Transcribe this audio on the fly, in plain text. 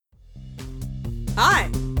Hi,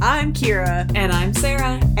 I'm Kira. And I'm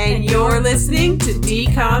Sarah. And you're listening to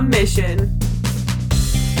Decom Mission.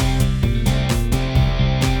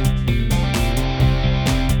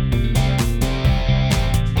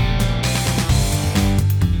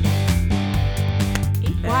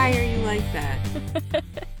 Why are you like that?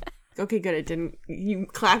 Okay, good. It didn't. You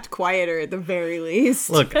clapped quieter at the very least.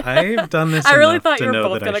 Look, I've done this I really enough thought to you were know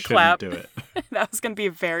both that I gonna shouldn't clap. do it. That was going to be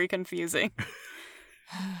very confusing.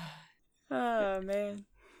 Oh, man.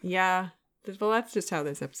 Yeah. Well, that's just how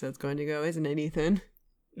this episode's going to go, isn't it, Ethan?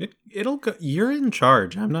 It'll go. You're in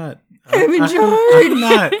charge. I'm not. I'm in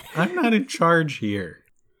charge. I'm not in charge here.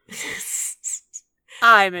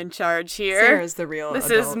 I'm in charge here. Sarah's the real This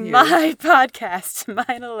adult is here. my podcast,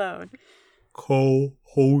 mine alone.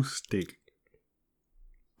 Co-hosting.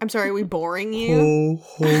 I'm sorry, are we boring you?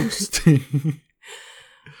 Co-hosting.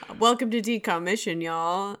 Welcome to Decom Mission,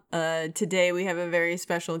 y'all. Today we have a very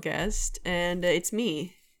special guest, and it's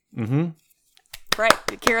me. Mm-hmm. Right,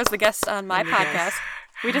 Kira's the guest on my podcast.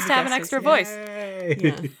 We just have an extra voice.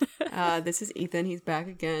 Yeah. This is Ethan. He's back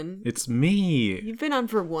again. It's me. You've been on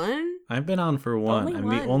for one? I've been on for one. Only I'm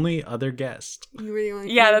one. the only other guest. You were the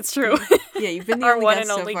only. Yeah, that's true. Yeah, you've been the Our only one guest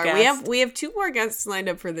and so only far. guest. We have two more guests lined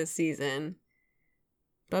up for this season.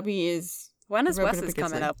 Bubby is. When is rubbing Wes up is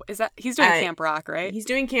against coming it. up? Is that he's doing Camp Rock, right? He's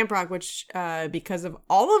doing Camp Rock, which because of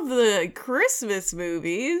all of the Christmas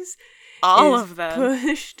movies, All is of them.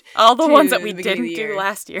 pushed. All the to ones that we the beginning of didn't the do year.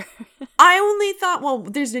 last year. I only thought, well,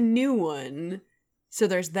 there's a new one, so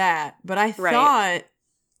there's that. But I Right. thought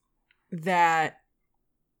that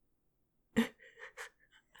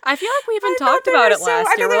I feel like we even I thought talked there about were it last I year.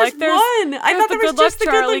 thought We're there like, was there's one. I thought the there was Good Luck just the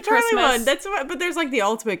Good Charlie Luck Charlie Christmas. one. That's what. But there's like the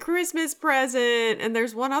ultimate Christmas present, and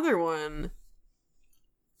there's one other one.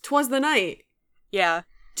 'Twas the Night. Yeah,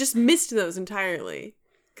 Just missed those entirely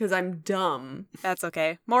because I'm dumb. that's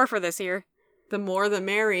okay. More for this year. The more, the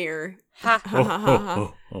merrier. Ha.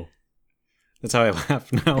 Oh. That's how I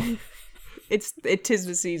laugh now. It tis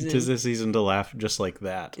the season. Tis the season to laugh just like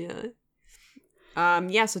that. Yeah.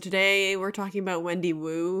 Yeah, so today we're talking about Wendy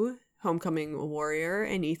Wu, Homecoming Warrior,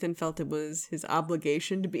 and Ethan felt it was his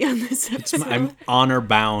obligation to be on this episode. I'm honor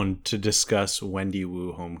bound to discuss Wendy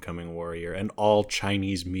Wu, Homecoming Warrior, and all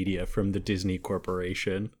Chinese media from the Disney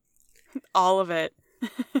Corporation. All of it.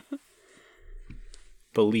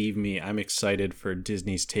 Believe me, I'm excited for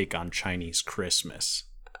Disney's take on Chinese Christmas.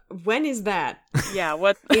 When is that? Yeah,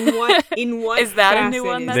 what? In what Is that a new facet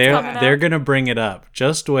one is that's They're coming out? they're gonna bring it up.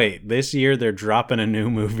 Just wait. This year they're dropping a new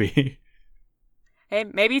movie. Hey,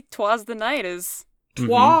 maybe 'Twas the Night is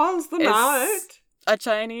Twas the Is- night. a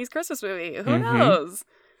Chinese Christmas movie. Who Mhm. knows?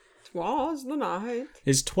 Twas the night.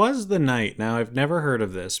 Is 'Twas the Night? Now I've never heard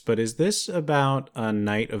of this, but is this about a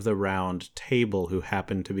knight of the round table who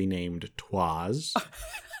happened to be named Twas?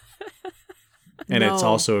 And it's No.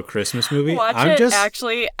 also a Christmas movie? Watch I'm it, just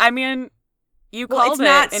actually. I mean, you Well, called it's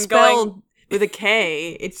not it and spelled with a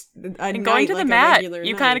K. It's a and night going to like the a mat. regular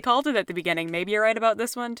You night. kind of called it at the beginning. Maybe you're right about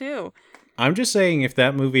this one too. I'm just saying if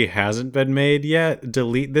that movie hasn't been made yet,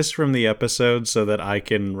 delete this from the episode so that I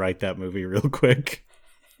can write that movie real quick.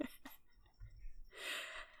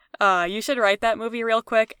 You should write that movie real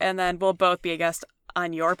quick, and then we'll both be a guest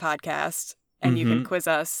on your podcast, and you can quiz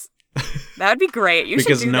us. That would be great. You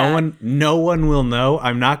Because should do no one will know.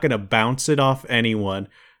 I'm not going to bounce it off anyone.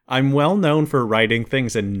 I'm well known for writing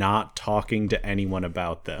things and not talking to anyone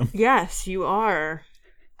about them. Yes, you are.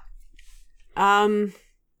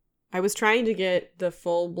 I was trying to get the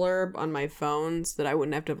full blurb on my phone so that I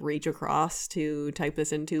wouldn't have to reach across to type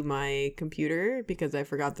this into my computer because I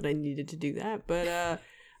forgot that I needed to do that. But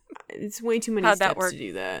it's way too many How'd that steps work? to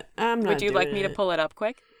do that. I'm not Would you like me to it. pull it up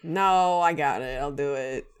quick? No, I got it. I'll do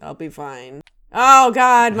it. I'll be fine. Oh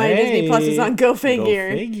God, my Disney Plus is on Go Figure.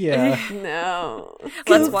 Go figure. No.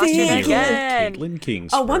 Let's Go watch it Figure. again. Caitlin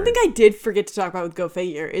Kingsford. Oh, one thing I did forget to talk about with Go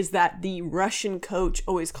Figure is that the Russian coach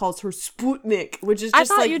always calls her Sputnik, which is I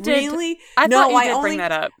just thought like you did. really. I no, thought you I did only bring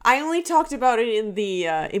that up. I only talked about it in the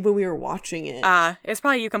when we were watching it. It's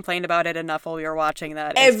probably you complained about it enough while we were watching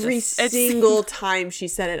that. Every single time she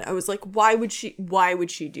said it, I was like, "Why would she? Why would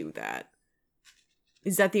she do that?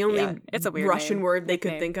 Is that the only it's a weird Russian name. word they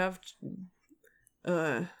could Nickname. think of?"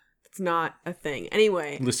 It's not a thing.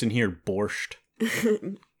 Anyway, Listen here, borscht.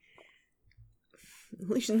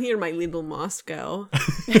 listen here, my little Moscow.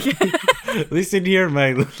 Listen here,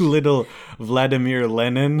 my little Vladimir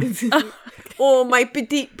Lenin. Oh, my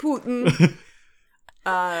petite Putin.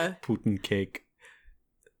 Putin cake.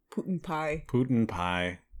 Putin pie. Putin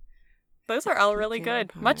pie. Those are all really Pecan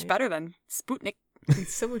good. Much pie. better than Sputnik.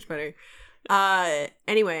 It's so much better.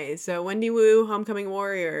 Anyway, so Wendy Wu, Homecoming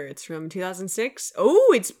Warrior. It's from 2006.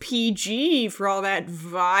 Oh, it's PG for all that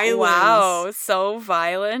violence. Wow, so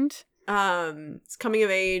violent. It's coming of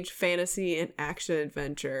age, fantasy, and action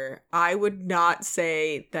adventure. I would not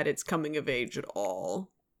say that it's coming of age at all.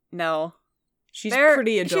 No. She's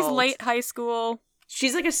pretty adult. She's late high school.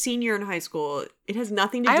 She's like a senior in high school. It has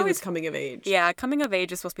nothing to do with coming of age. Yeah, coming of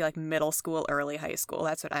age is supposed to be like middle school, early high school.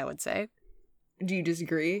 That's what I would say. Do you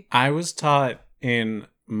disagree? I was taught in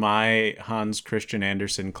my Hans Christian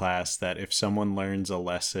Andersen class that if someone learns a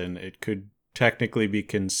lesson, it could technically be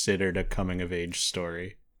considered a coming of age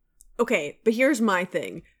story. Okay, but here's my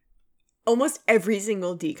thing. Almost every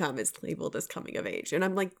single DCOM is labeled as coming of age. And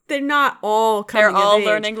I'm like, they're not all coming of age. They're all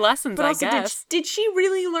learning lessons, but I also, guess. Did she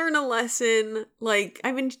really learn a lesson? Like,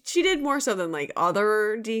 I mean, she did more so than like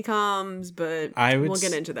other DCOMs, but we'll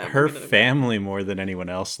get into that. Her family, more than anyone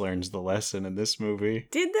else, learns the lesson in this movie.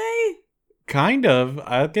 Did they? Kind of.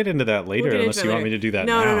 I'll get into that later, unless you want me to do that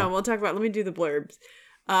now. No. We'll talk about. Let me do the blurbs.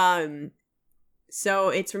 So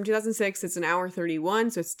it's from 2006. It's an hour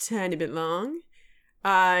 31, so it's a tiny bit long.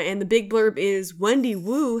 And the big blurb is Wendy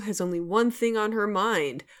Wu has only one thing on her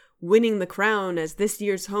mind: winning the crown as this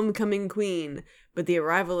year's homecoming queen. But the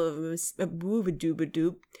arrival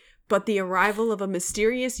of a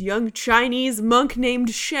mysterious young Chinese monk named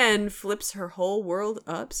Shen flips her whole world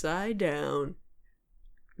upside down.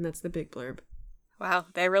 And that's the big blurb. Wow,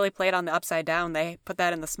 they really played on the upside down. They put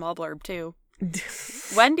that in the small blurb, too.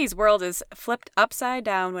 Wendy's world is flipped upside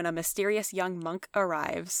down when a mysterious young monk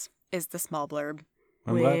arrives, is the small blurb.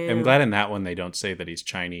 I'm glad in that one they don't say that he's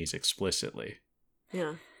Chinese explicitly.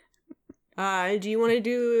 Yeah. Do you want to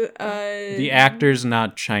do... The actor's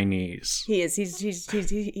not Chinese. He is. He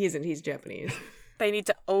isn't. He's Japanese. They need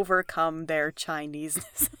to overcome their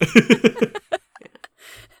Chineseness.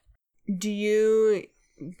 Do you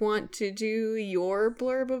want to do your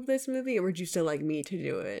blurb of this movie, or would you still like me to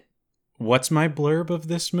do it? What's my blurb of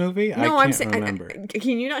this movie? No, I can't remember.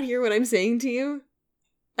 Can you not hear what I'm saying to you?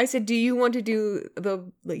 I said, do you want to do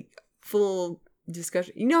the full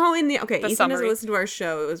discussion? You know how in the Ethan summary. doesn't listen to our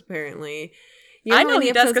show apparently. I know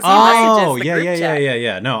he does because he messages the group chat.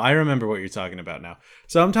 Yeah. No, I remember what you're talking about now.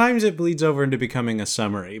 Sometimes it bleeds over into becoming a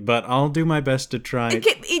summary, but I'll do my best to try.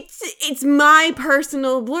 It's my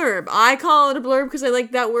personal blurb. I call it a blurb because I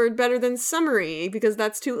like that word better than summary because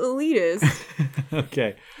that's too elitist.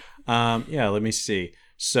 Okay. Let me see.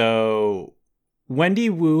 So Wendy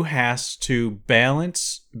Wu has to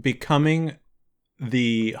balance becoming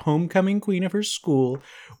the homecoming queen of her school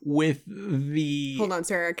with the... Hold on,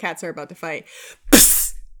 Sarah. Cats are about to fight.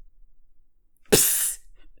 Psst! Psst!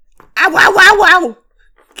 Ow, ow, ow, ow!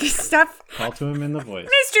 Stop. Call to him in the voice.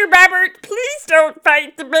 Mr. Babbert, please don't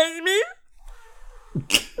fight the baby.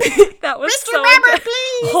 That was Mr. so Babbert,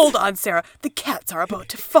 please. Hold on, Sarah. The cats are about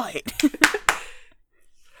to fight.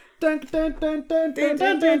 Oh,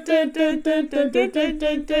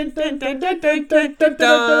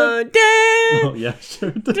 yeah,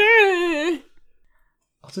 sure.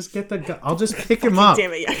 I'll just get the gun. I'll just pick him up.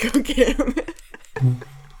 Damn it, yeah, go get him.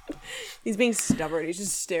 He's being stubborn. He's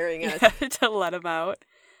just staring at us. To let him out.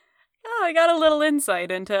 Oh, I got a little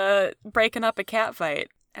insight into breaking up a cat fight.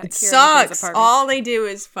 It sucks. All they do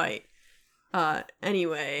is fight.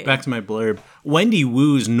 Anyway. Back to my blurb. Wendy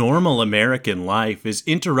Wu's normal American life is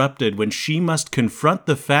interrupted when she must confront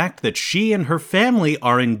the fact that she and her family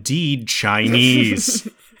are indeed Chinese.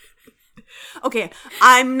 Okay,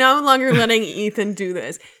 I'm no longer letting Ethan do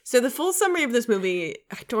this. So the full summary of this movie,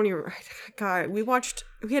 God, we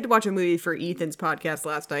had to watch a movie for Ethan's podcast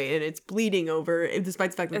last night, and it's bleeding over,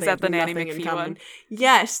 despite the fact that is they that have the Nanny nothing in McPhee common. one?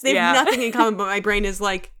 Yes, they have nothing in common, but my brain is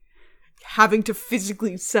like having to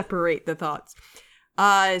physically separate the thoughts.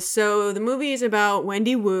 So the movie is about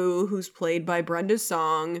Wendy Wu, who's played by Brenda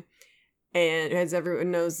Song, and as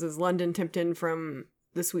everyone knows, is London Tipton from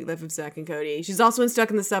The Sweet Life of Zack and Cody. She's also in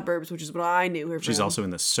Stuck in the Suburbs, which is what I knew her from. She's also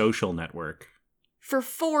in The Social Network. For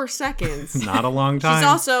 4 seconds. Not a long time. She's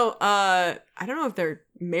also, I don't know if they're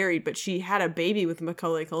married, but she had a baby with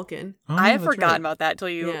Macaulay Culkin. Oh, I had forgotten about that till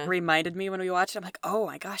you Yeah. reminded me when we watched it. I'm like, oh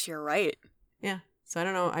my gosh, you're right. Yeah. So I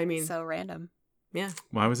don't know. I mean, So random. yeah.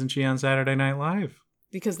 Why wasn't she on Saturday Night Live?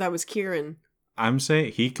 Because that was Kieran. I'm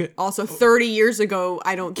saying he could. Also, 30 years ago,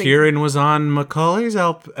 I don't think Kieran was on Macaulay's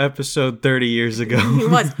episode 30 years ago. he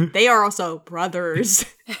was. They are also brothers.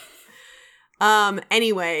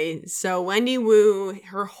 Anyway, so Wendy Wu,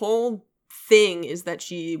 her whole thing is that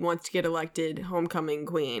she wants to get elected homecoming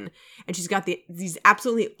queen, and she's got these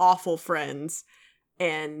absolutely awful friends,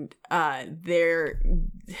 and they're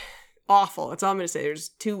awful. That's all I'm going to say. There's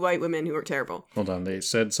 2 white women who are terrible. Hold on, they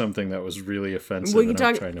said something that was really offensive. We can and talk.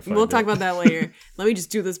 I'm trying to find We'll it. talk about that later. Let me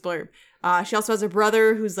just do this blurb. She also has a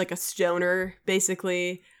brother who's like a stoner,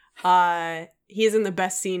 basically. He isn't the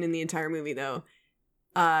best scene in the entire movie, though.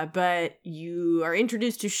 But you are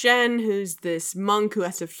introduced to Shen, who's this monk who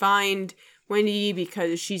has to find Wendy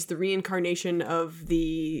because she's the reincarnation of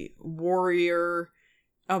the warrior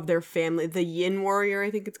of their family, the Yin warrior,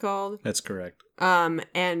 I think it's called. That's correct.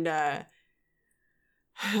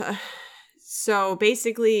 So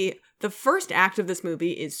basically, the first act of this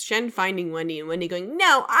movie is Shen finding Wendy and Wendy going,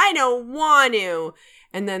 "No, I don't want to."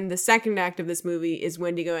 And then the second act of this movie is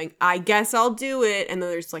Wendy going, "I guess I'll do it." And then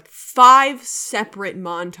there's like 5 separate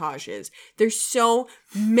montages. There's so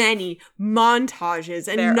many montages,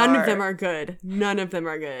 and none of them are good. None of them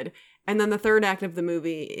are good. And then the third act of the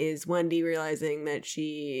movie is Wendy realizing that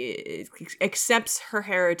she accepts her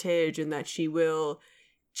heritage and that she will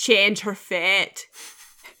change her fate.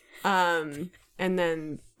 And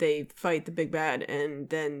then they fight the big bad, and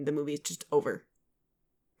then the movie is just over.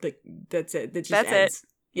 Like, that's it. It just ends. It.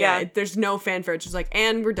 Yeah. There's no fanfare. It's just like,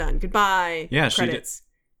 and we're done. Goodbye. Yeah, Credits.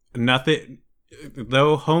 Nothing.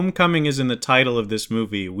 Though Homecoming is in the title of this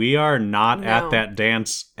movie, we are not at that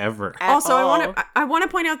dance ever. Also, I want to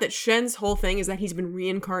point out that Shen's whole thing is that he's been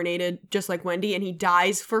reincarnated just like Wendy, and he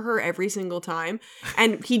dies for her every single time.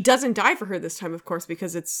 And he doesn't die for her this time, of course,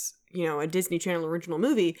 because it's, you know, a Disney Channel original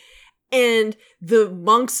movie. And the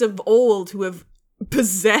monks of old who have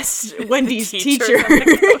possessed Wendy's teachers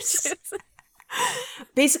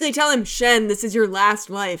basically tell him, "Shen, this is your last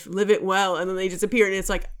life. Live it well." And then they disappear. And it's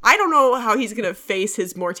like, I don't know how he's going to face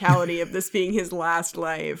his mortality of this being his last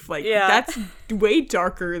life. Like, that's way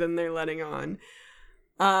darker than they're letting on.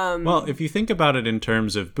 Well, if you think about it in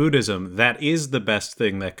terms of Buddhism, that is the best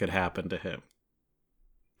thing that could happen to him.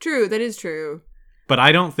 True, that is true. But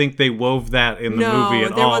I don't think they wove that in the movie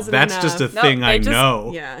at all. That's enough. just a thing I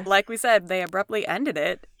know. Yeah. Like we said, they abruptly ended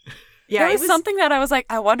it. Yeah, there was something that I was like,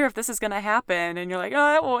 I wonder if this is going to happen. And you're like,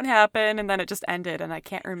 oh, it won't happen. And then it just ended, and I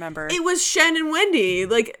can't remember. It was Shen and Wendy.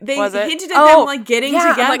 Like, they was it? hinted at them, like, getting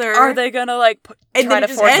together. Like, are they going to, like, try to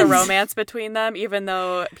force ends. a romance between them, even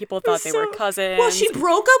though people thought they were cousins? Well, she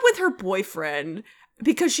broke up with her boyfriend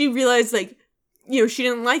because she realized, like, you know, she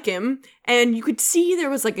didn't like him, and you could see there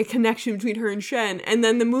was like a connection between her and Shen, and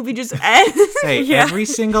then the movie just ends. Hey, every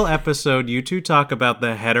single episode, you two talk about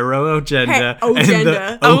the hetero agenda and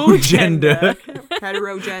the agenda.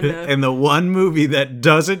 Hetero agenda. And the one movie that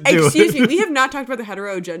doesn't do Excuse me, we have not talked about the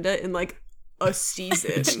hetero agenda in like a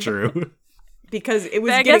season. It's true. Because it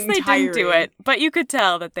was I getting guess they tiring. didn't do it, but you could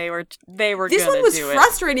tell that they were. This one was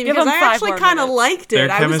frustrating because I actually kind of liked it.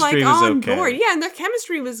 Their I was like, chemistry was on okay. board. Yeah, and their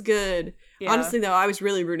chemistry was good. Yeah. Honestly, though, I was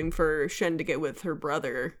really rooting for Shen to get with her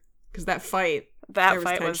brother because that fight. That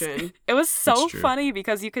fight was. It was so funny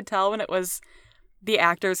because you could tell when it was the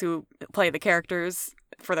actors who play the characters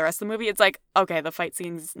for the rest of the movie. It's like, okay, the fight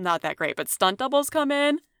scene's not that great, but stunt doubles come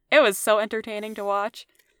in. It was so entertaining to watch.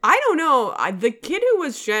 I don't know. The kid who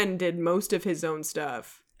was Shen did most of his own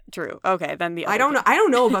stuff. True. Okay, then the other I don't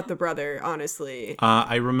know about the brother, honestly.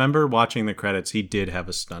 I remember watching the credits. He did have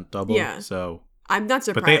a stunt double. Yeah. So I'm not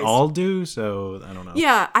surprised. But they all do, so I don't know.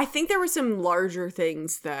 Yeah, I think there were some larger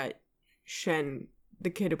things that Shen, the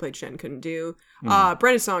kid who played Shen, couldn't do.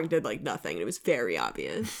 Brenda Song did like nothing. It was very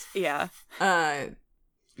obvious. Yeah.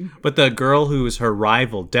 But the girl who was her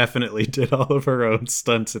rival definitely did all of her own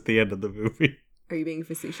stunts at the end of the movie. Are you being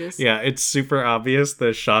facetious? Yeah, it's super obvious.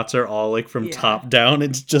 The shots are all like from top down.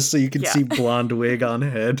 It's just so you can see blonde wig on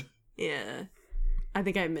head. Yeah. I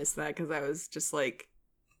think I missed that because I was just like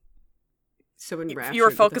so enraptured. You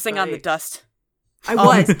were focusing on the dust. I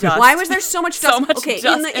was. Dust. Why was there so much dust? So much okay,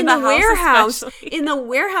 dust in the warehouse, especially. in the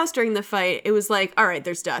warehouse during the fight, it was like, all right,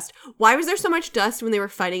 there's dust. Why was there so much dust when they were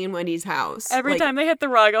fighting in Wendy's house? Every time they hit the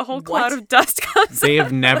rug, a whole cloud of dust comes. They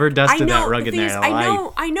have never dusted that rug in their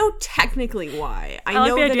life. I know technically why. I like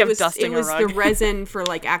know the that idea it was of dusting a the rug. resin for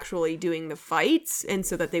like actually doing the fights, and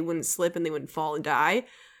so that they wouldn't slip and they wouldn't fall and die.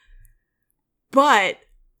 But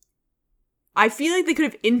I feel like they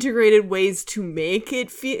could have integrated ways to make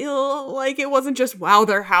it feel like it wasn't just, wow,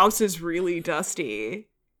 their house is really dusty.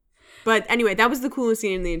 But anyway, that was the coolest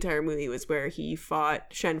scene in the entire movie, was where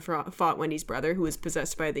Shen fought Wendy's brother, who was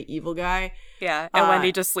possessed by the evil guy. Yeah, and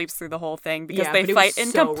Wendy just sleeps through the whole thing because they fight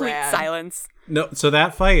in complete silence. No, so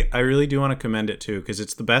that fight, I really do want to commend it too, because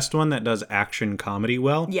it's the best one that does action comedy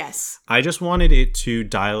well. Yes. I just wanted it to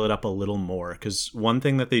dial it up a little more, because one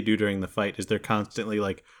thing that they do during the fight is they're constantly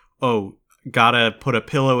like, oh, gotta put a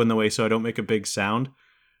pillow in the way so I don't make a big sound.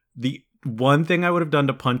 The one thing I would have done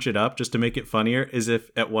to punch it up, just to make it funnier, is if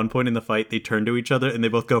at one point in the fight they turn to each other and they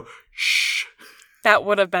both go, shh. That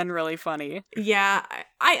would have been really funny. Yeah,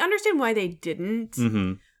 I understand why they didn't.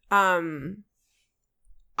 Mm-hmm.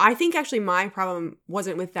 I think actually my problem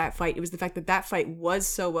wasn't with that fight. It was the fact that fight was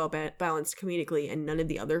so well balanced comedically and none of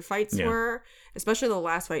the other fights were, especially the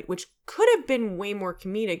last fight, which could have been way more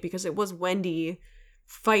comedic because it was Wendy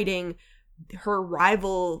fighting her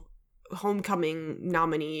rival homecoming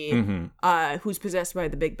nominee who's possessed by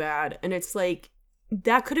the big bad. And it's like,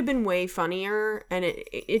 that could have been way funnier, and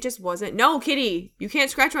it just wasn't. No, Kitty, you can't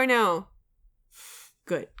scratch right now.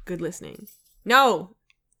 Good listening. No.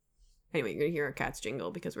 Anyway, you're gonna hear our cats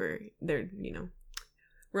jingle because they're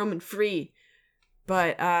roaming free.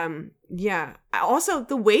 But yeah. Also,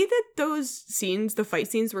 the way that the fight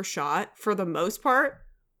scenes were shot, for the most part,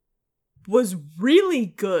 was really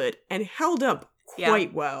good and held up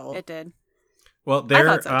quite well. It did. Well,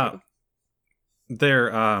 their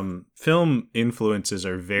film influences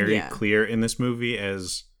are very clear in this movie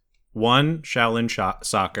as, one, Shaolin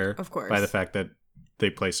soccer, of course, by the fact that they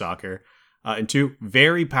play soccer, and two,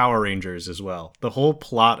 very Power Rangers as well. The whole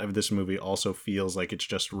plot of this movie also feels like it's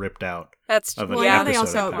just ripped out. That's of well, an yeah. They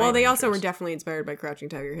also were Rangers. definitely inspired by Crouching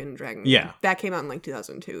Tiger, Hidden Dragon. Yeah, that came out in like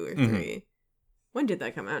 2002 or 3. When did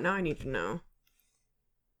that come out? Now I need to know.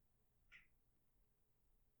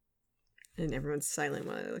 And everyone's silent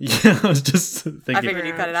while I look. Yeah, I was just thinking. I figured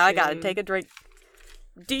you cut it out. I gotta take a drink.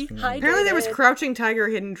 Dehydrated. Apparently there was Crouching Tiger,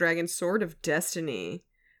 Hidden Dragon, Sword of Destiny,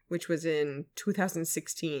 which was in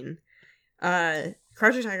 2016.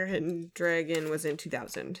 Crouching Tiger, Hidden Dragon was in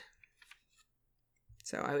 2000.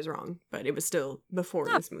 So I was wrong, but it was still before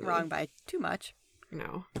Not this movie. Wrong by too much.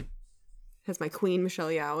 No. Has my queen Michelle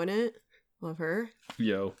Yeoh in it. Love her.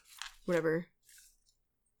 Yo. Whatever.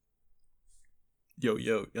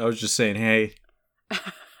 Yo. I was just saying, hey,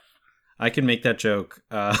 I can make that joke.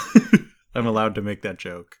 I'm allowed to make that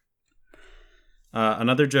joke.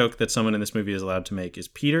 Another joke that someone in this movie is allowed to make is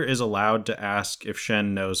Peter is allowed to ask if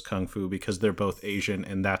Shen knows Kung Fu because they're both Asian,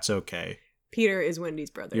 and that's okay. Peter is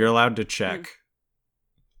Wendy's brother. You're allowed to check.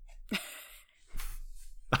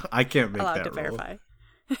 I can't make allowed that to rule.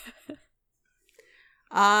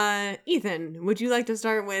 Verify. Ethan, would you like to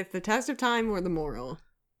start with the test of time or the moral?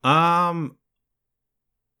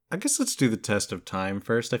 I guess let's do the test of time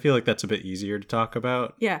first. I feel like that's a bit easier to talk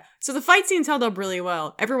about. Yeah. So the fight scenes held up really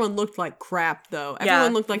well. Everyone looked like crap, though.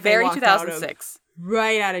 Everyone looked like very they walked 2006.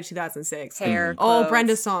 Right out of 2006. Hair, Oh, clothes.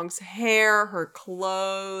 Brenda Song's hair, her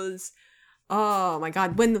clothes. Oh my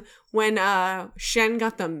God. When Shen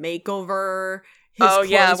got the makeover. His clothes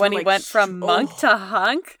when were, he like, went from monk to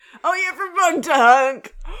hunk. Oh yeah, from monk to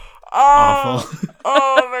hunk. Oh, Awful.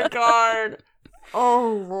 Oh my God.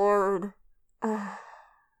 Oh Lord. Oh.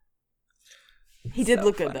 He did So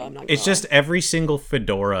look good funny. though. I'm not It's gonna just every single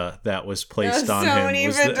fedora that was placed There's on so him many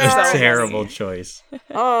was a fedoras. terrible choice. lie.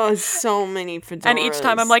 Oh, so many fedoras. And each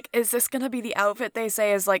time I'm like, is this gonna be the outfit they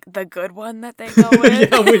say is like the good one that they go with? Yeah,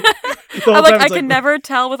 the whole I'm like, time I it's can never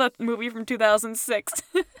tell with a movie from 2006.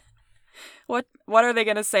 What are they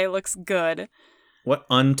gonna say looks good? What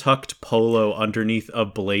untucked polo underneath a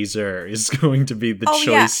blazer is going to be the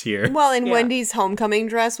choice here? Well, in Yeah. Wendy's homecoming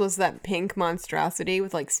dress was that pink monstrosity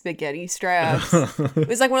with like spaghetti straps. It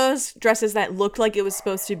was like one of those dresses that looked like it was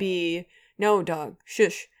supposed to be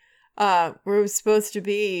shush. Where it was supposed to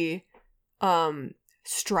be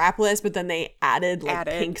strapless, but then they added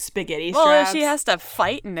pink spaghetti straps. Well, she has to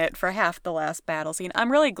fight in it for half the last battle scene.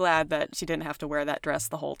 I'm really glad that she didn't have to wear that dress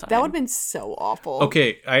the whole time. That would have been so awful.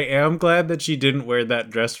 Okay, I am glad that she didn't wear that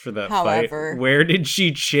dress for that However. fight. Where did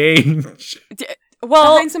she change?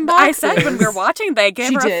 Well, Behind some I said when we boxes. were watching, they gave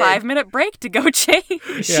She her did. a 5-minute break to go change.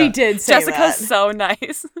 She did say Jessica's that. so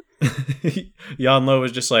nice. Yanlo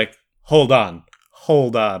was just like, hold on.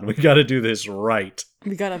 We gotta do this right.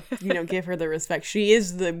 We gotta, give her the respect. She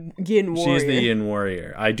is the Yin warrior. She's the Yin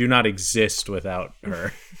warrior. I do not exist without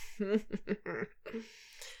her.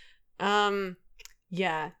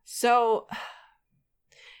 Yeah. So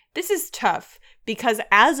this is tough because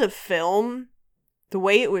as a film, the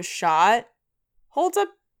way it was shot holds up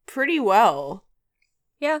pretty well.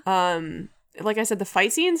 Yeah. Like I said, the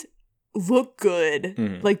fight scenes look good.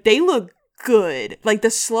 Mhm. Like they look good. Like the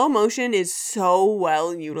slow motion is so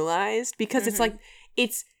well utilized because it's like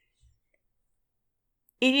it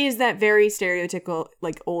is that very stereotypical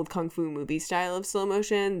like old kung fu movie style of slow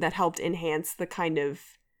motion that helped enhance the kind of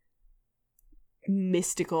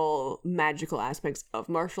mystical, magical aspects of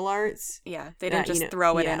martial arts. Yeah, they didn't just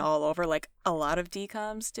throw it in yeah. all over like a lot of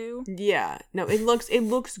DComs do. Yeah. No, it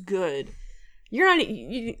looks good. You're not.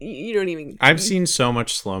 You don't even. I've seen so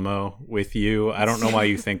much slow-mo with you. I don't know why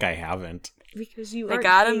you think I haven't. Because you they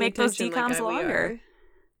gotta make those decoms longer.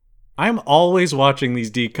 I'm always watching these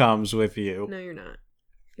decoms with you. No, you're not.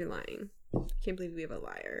 You're lying. I can't believe we have a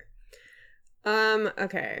liar.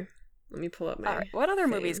 Okay. Let me pull up my. All right. What other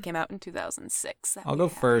movies came out in 2006? I'll go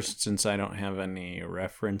first since I don't have any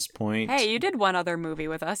reference points. Hey, you did one other movie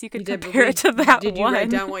with us. You could compare it to that one. Did you write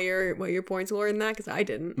down what your points were in that? Because I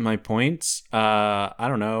didn't. My points? I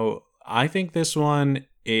don't know. I think this one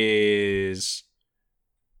is.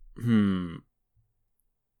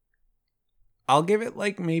 I'll give it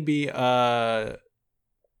like maybe a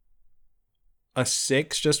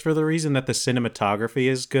 6, just for the reason that the cinematography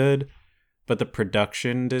is good, but the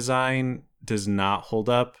production design does not hold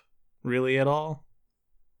up really at all.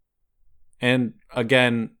 And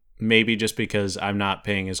again, maybe just because I'm not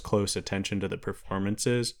paying as close attention to the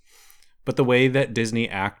performances, but the way that Disney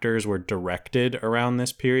actors were directed around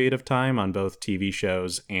this period of time on both TV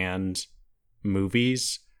shows and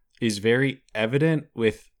movies is very evident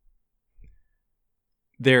with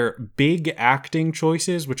their big acting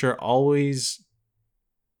choices, which are always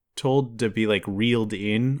told to be like reeled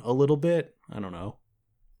in a little bit. I don't know.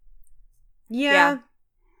 Yeah.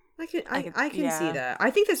 I can see that.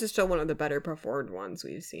 I think this is still one of the better performed ones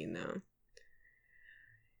we've seen, though.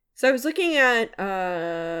 So I was looking at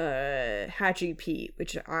Hatchy Pete,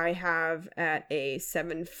 which I have at a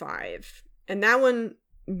 7.5. And that one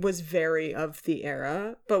was very of the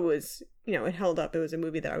era, but was, it held up. It was a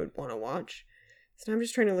movie that I would want to watch. So I'm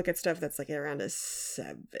just trying to look at stuff that's like around a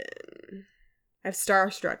 7. I have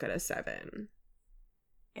Starstruck at a 7.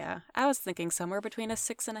 Yeah, I was thinking somewhere between a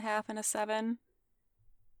 6.5 and a 7.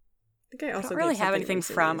 I think I also don't really have anything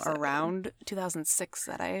from around 2006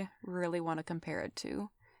 that I really want to compare it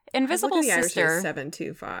to. Invisible Sister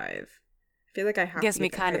 7.25. I feel like I have gives to me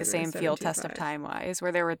kind of the same feel test of time wise,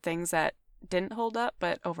 where there were things that didn't hold up,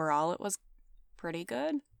 but overall it was pretty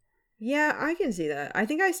good. Yeah, I can see that. I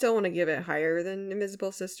think I still want to give it higher than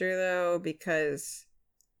Invisible Sister, though, because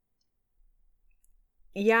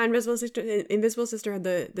Invisible Sister had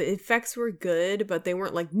the effects were good, but they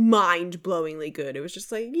weren't like mind-blowingly good. It was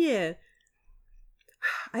just like, yeah.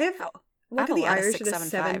 I have Look at the Irish at a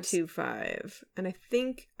 7.25, and I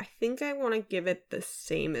think I want to give it the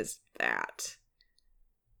same as that.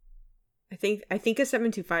 I think a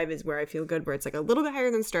 7.25 is where I feel good, where it's like a little bit higher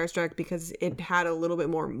than Starstruck because it had a little bit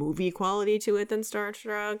more movie quality to it than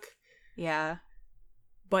Starstruck. Yeah.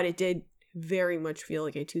 But it did very much feel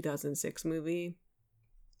like a 2006 movie.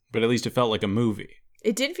 But at least it felt like a movie.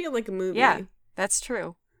 It did feel like a movie. Yeah, that's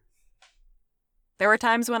true. There were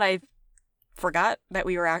times when I forgot that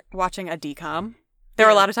we were watching a DCOM. There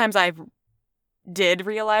were a lot of times I did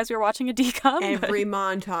realize we were watching a DCOM. Every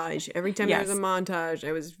montage. Every time there was a montage,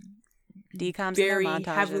 I was DCOMs very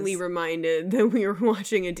heavily reminded that we were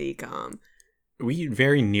watching a DCOM. We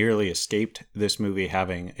very nearly escaped this movie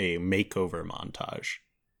having a makeover montage.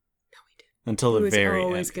 No, we didn't. Until the very end. It was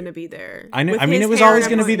always going to be there. I know. I mean, it was always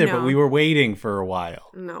going to be there, but we were waiting for a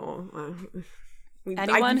while. No.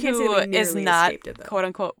 Anyone who is not quote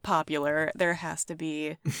unquote popular, there has to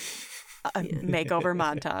be a makeover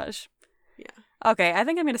montage. Yeah. Okay, I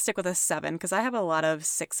think I'm going to stick with a 7 because I have a lot of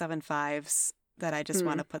 6, 7, 5s that I just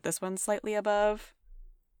want to put this one slightly above.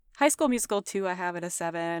 High School Musical 2, I have it a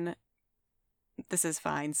 7. This is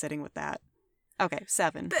fine sitting with that. Okay,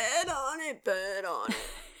 7. Bet on it.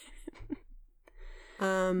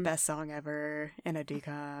 Best song ever in a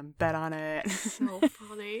DCOM. Bet on it. So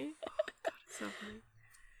funny. Oh, God, it's so funny.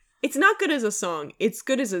 It's not good as a song. It's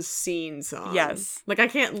good as a scene song. Yes. Like, I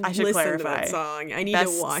can't listen to that song. I need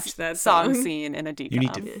to watch that song scene in a DCOM. You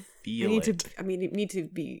need to feel it. You need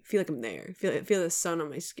to feel like I'm there. Feel the sun on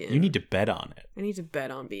my skin. You need to bet on it. I need to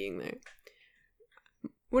bet on being there.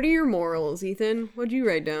 What are your morals, Ethan? What'd you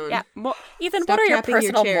write down? Yeah, Ethan, what are your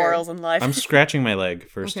personal morals in life? I'm scratching my leg,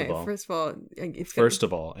 first of all. First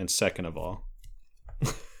of all, and second of all.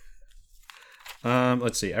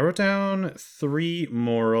 Let's see. I wrote down 3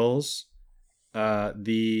 morals.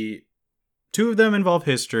 The 2 of them involve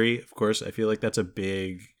history. Of course, I feel like that's a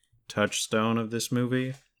big touchstone of this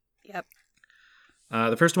movie. Yep.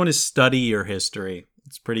 The first one is study your history.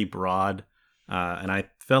 It's pretty broad. And I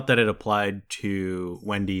felt that it applied to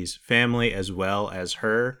Wendy's family as well as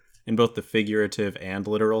her in both the figurative and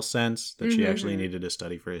literal sense that she actually needed to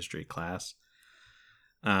study for history class.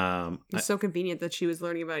 It's so convenient that she was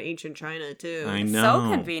learning about ancient China too. I know.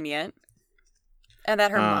 So convenient. And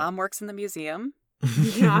that her mom works in the museum.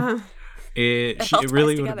 Yeah. It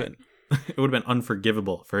really would have been it would have been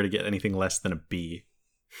unforgivable for her to get anything less than a B.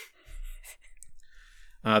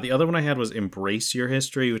 The other one I had was Embrace Your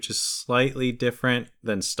History, which is slightly different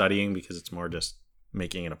than studying because it's more just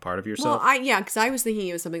making it a part of yourself. Well, because I was thinking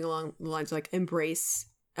it was something along the lines of like embrace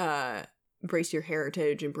your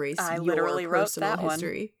heritage, embrace I your literally wrote personal that one.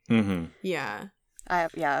 history. Mm-hmm. Yeah.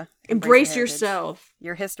 your Embrace heritage. yourself.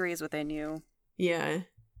 Your history is within you. Yeah.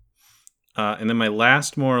 And then my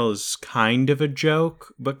last moral is kind of a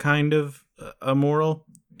joke, but kind of a moral.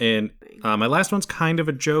 And my last one's kind of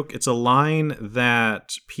a joke. It's a line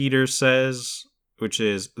that Peter says, which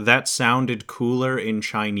is, "That sounded cooler in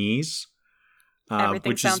Chinese."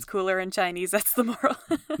 Everything sounds cooler in Chinese. That's the moral.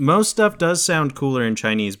 Most stuff does sound cooler in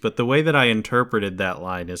Chinese, but the way that I interpreted that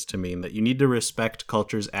line is to mean that you need to respect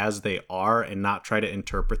cultures as they are and not try to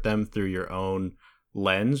interpret them through your own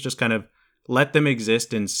lens. Just kind of let them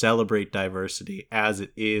exist and celebrate diversity as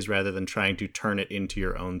it is rather than trying to turn it into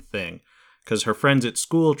your own thing. Because her friends at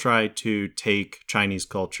school try to take Chinese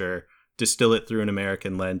culture, distill it through an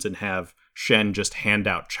American lens, and have Shen just hand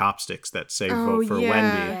out chopsticks that say vote for Wendy.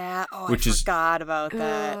 Yeah. I forgot about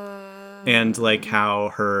that. And like how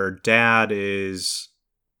her dad is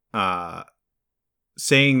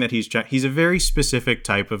saying that he's a very specific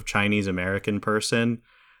type of Chinese American person.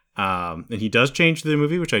 And he does change the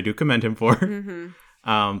movie, which I do commend him for.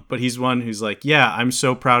 Mm-hmm. But he's one who's like, yeah, I'm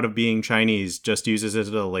so proud of being Chinese, just uses it as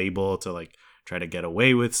a label to like try to get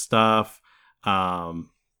away with stuff.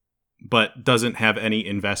 But doesn't have any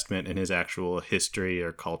investment in his actual history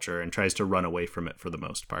or culture and tries to run away from it for the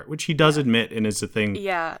most part, which he does admit and is a thing.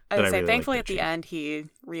 Yeah, I would say really thankfully like at the end he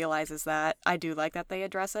realizes that. I do like that they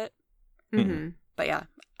address it. Mm-hmm. But yeah,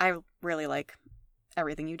 I really like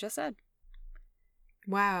everything you just said.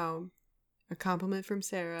 Wow. A compliment from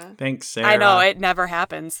Sarah. Thanks, Sarah. I know, it never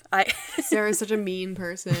happens. Sarah's such a mean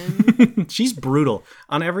person. She's brutal.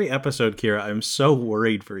 On every episode, Kira, I'm so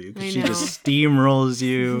worried for you because she just steamrolls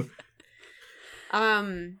you.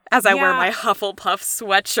 As I wear my Hufflepuff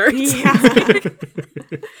sweatshirt.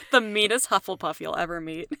 Yeah. The meanest Hufflepuff you'll ever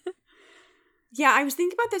meet. Yeah, I was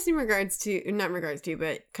thinking about this not in regards to,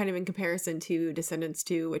 but kind of in comparison to Descendants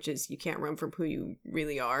 2, which is you can't run from who you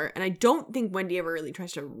really are. And I don't think Wendy ever really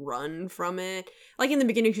tries to run from it. Like in the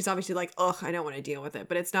beginning, she's obviously like, ugh, I don't want to deal with it.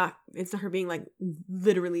 But it's not her being like,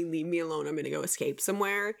 literally leave me alone. I'm going to go escape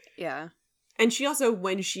somewhere. Yeah. And she also,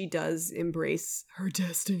 when she does embrace her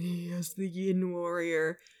destiny as the Yin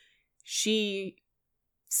warrior, she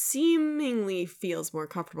seemingly feels more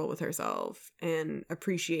comfortable with herself and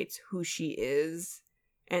appreciates who she is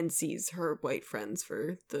and sees her white friends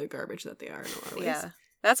for the garbage that they are in a lot of ways. Yeah.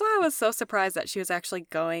 That's why I was so surprised that she was actually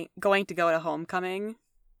going to go to homecoming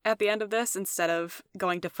at the end of this instead of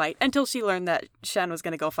going to fight until she learned that Shen was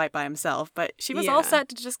going to go fight by himself. But she was all set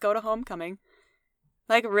to just go to homecoming.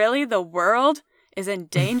 Like, really? The world is in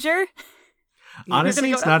danger?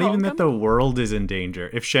 Honestly, it's not even that the world is in danger.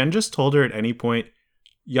 If Shen just told her at any point,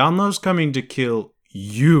 Yanlo's coming to kill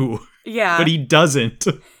you. Yeah. But he doesn't.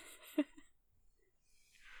 Because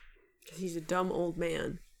he's a dumb old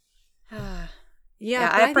man. I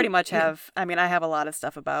pretty much have, I have a lot of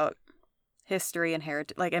stuff about history and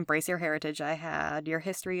heritage, like embrace your heritage. I had your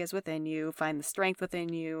history is within you, find the strength within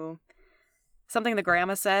you. Something the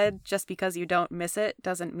grandma said, just because you don't miss it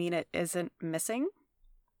doesn't mean it isn't missing.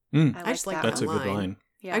 I just like that. That's a good line.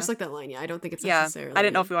 Yeah. I just like that line. Yeah, I don't think it's necessarily. I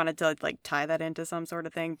didn't know if we wanted to like tie that into some sort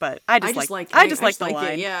of thing, but I just like the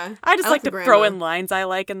line. It, yeah, I just like to throw in lines I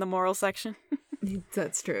like in the moral section.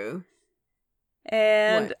 That's true.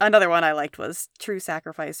 And another one I liked was true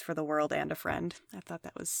sacrifice for the world and a friend. I thought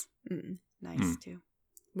that was nice too.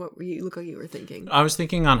 What were you? Look like you were thinking. I was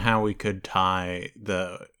thinking on how we could tie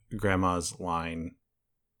the grandma's line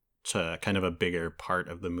to kind of a bigger part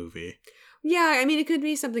of the movie. Yeah, I mean, it could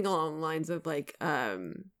be something along the lines of like, I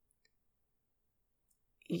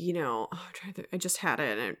just had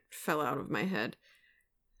it and it fell out of my head.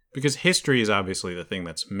 Because history is obviously the thing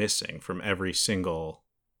that's missing from every single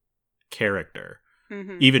character.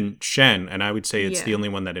 Mm-hmm. Even Shen, and I would say it's the only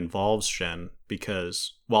one that involves Shen,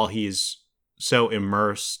 because while he's so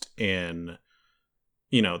immersed in,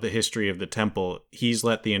 the history of the temple, he's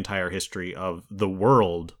let the entire history of the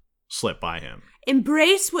world slip by him.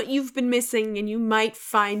 Embrace what you've been missing and you might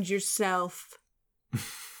find yourself.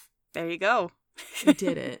 There you go. You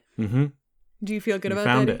did it. Mm-hmm. Do you feel good about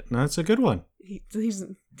that? Found it. No, it's a good one. He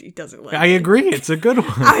doesn't like I it. agree. It's a good one.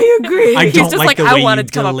 I agree. I don't He's just like the I way wanted you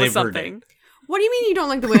to come up with delivered something. it. What do you mean you don't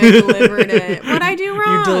like the way I delivered it? What'd I do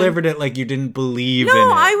wrong? You delivered it like you didn't believe in it.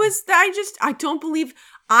 No, I don't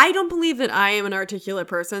believe that I am an articulate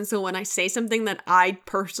person. So when I say something that I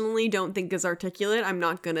personally don't think is articulate, I'm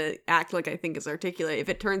not going to act like I think is articulate. If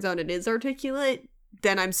it turns out it is articulate,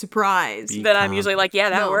 then I'm surprised. Then I'm usually like, yeah,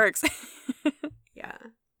 that works. Yeah.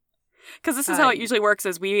 Because this is how it usually works: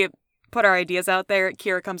 is we put our ideas out there.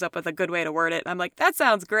 Kira comes up with a good way to word it. I'm like, that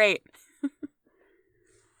sounds great.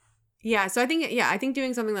 Yeah, so I think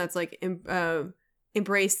doing something that's like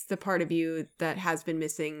embrace the part of you that has been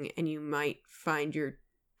missing, and you might find your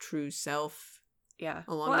true self. Yeah,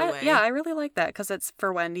 along the way. Yeah, I really like that because it's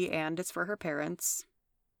for Wendy and it's for her parents.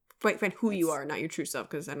 Find who you are, not your true self,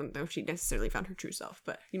 because I don't know if she necessarily found her true self,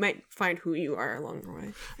 but you might find who you are along the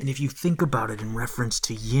way. And if you think about it in reference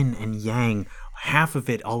to yin and yang, half of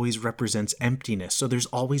it always represents emptiness, so there's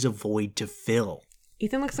always a void to fill.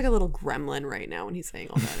 Ethan looks like a little gremlin right now when he's saying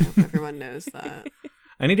all that. I hope everyone knows that.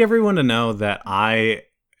 I need everyone to know that I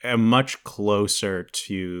am much closer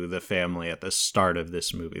to the family at the start of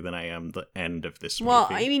this movie than I am the end of this movie. Well,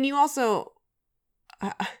 I mean, you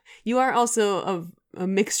are also a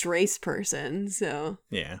mixed race person, so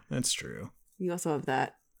yeah, that's true. You also have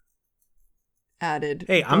that added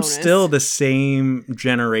Hey, bonus. I'm still the same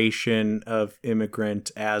generation of immigrant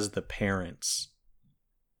as the parents.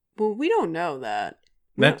 Well, we don't know that.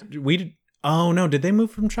 Oh no, did they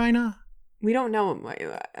move from China? We don't know.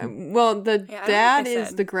 Well, the dad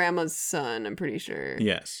is the grandma's son, I'm pretty sure.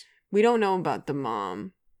 Yes. We don't know about the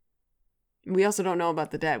mom. We also don't know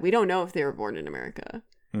about the dad. We don't know if they were born in America.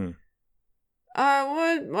 I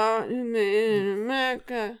was born in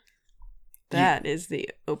America. That is the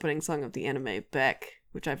opening song of the anime Beck,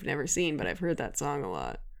 which I've never seen, but I've heard that song a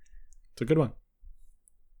lot. It's a good one.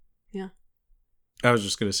 Yeah. I was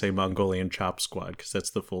just going to say Mongolian Chop Squad because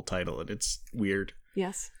that's the full title and it's weird.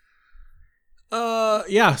 Yes.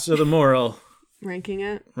 Yeah, so the moral. Ranking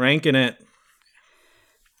it.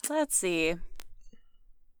 Let's see.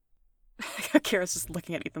 Kira's just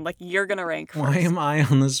looking at Ethan like, you're going to rank first. Why am I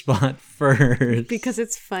on the spot first? Because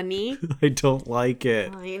it's funny. I don't like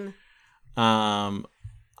it. Fine.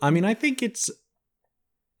 I mean, I think it's...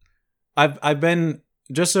 I've been...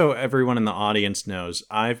 Just so everyone in the audience knows,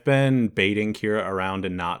 I've been baiting Kira around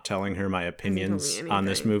and not telling her my opinions on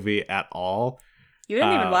this movie at all. You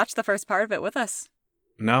didn't even watch the first part of it with us.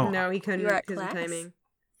 No. No, he couldn't because of timing.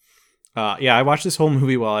 Yeah, I watched this whole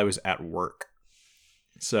movie while I was at work.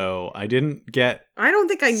 So I didn't get... I don't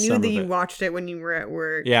think I knew that you watched it when you were at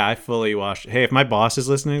work. Yeah, I fully watched it. Hey, if my boss is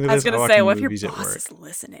listening to this, I was going to say, what if your boss is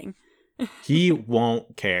listening? He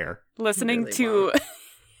won't care. Listening to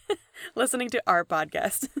our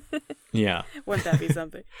podcast. Yeah. Wouldn't that be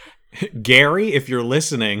something? Gary, if you're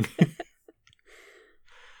listening.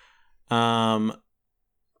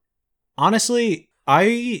 Honestly,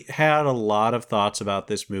 I had a lot of thoughts about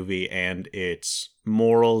this movie and its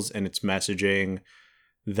morals and its messaging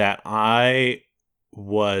that I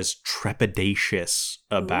was trepidatious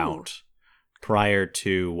about prior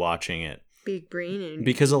to watching it. Big brain.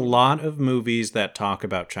 Because a lot of movies that talk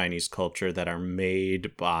about Chinese culture that are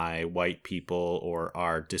made by white people or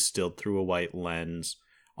are distilled through a white lens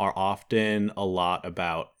are often a lot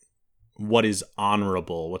about what is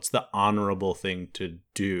honorable. What's the honorable thing to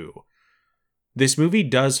do? This movie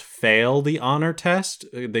does fail the honor test.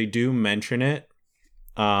 They do mention it.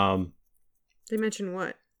 They mention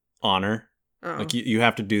what? Honor. Oh. Like you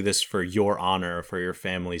have to do this for your honor or for your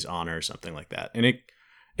family's honor or something like that. And it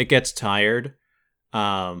gets tired.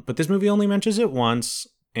 But this movie only mentions it once,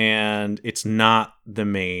 and it's not the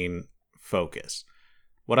main focus.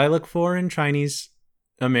 What I look for in Chinese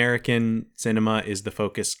American cinema is the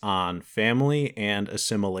focus on family and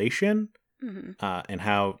assimilation, and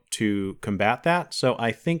how to combat that. So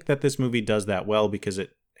I think that this movie does that well because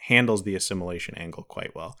it handles the assimilation angle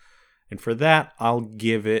quite well. And for that, I'll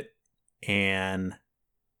give it an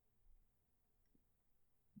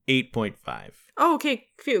 8.5. Oh, okay.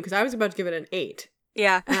 Phew, because I was about to give it an 8.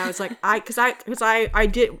 Yeah. And I was like, I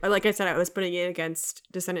did, like I said, I was putting it against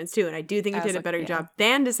Descendants 2, and I do think it did a better job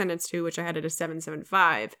than Descendants 2, which I had at a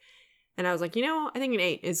 7.75. And I was like, I think an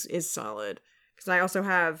 8 is solid. Because I also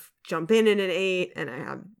have Jump In at an 8, and I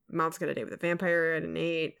have Mom's Got a Date with a Vampire at an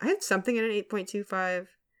 8. I have something at an 8.25.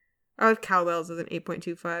 I have Cowbells as an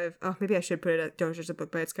 8.25. Oh, maybe I should put it at Don't Judge a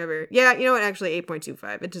Book by its cover. Yeah, you know what? Actually,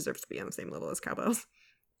 8.25. It deserves to be on the same level as Cowbells.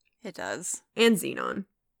 It does. And Xenon.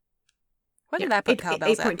 What did I put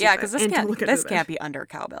Cowbells at? Yeah, because this can't be under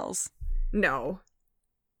Cowbells. No.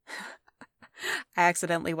 I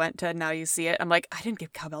accidentally went to Now You See It. I'm like, I didn't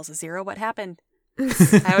give Cowbells a 0. What happened?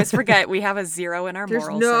 I always forget we have a 0 in our moral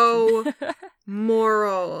section. There's no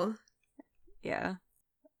moral. Yeah.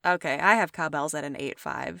 Okay, I have Cowbells at an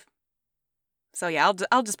 8.5. So yeah,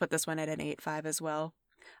 I'll just put this one at an 8.5 as well.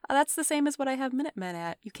 That's the same as what I have Minutemen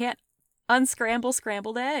at. You can't unscramble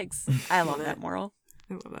scrambled eggs. I love that moral.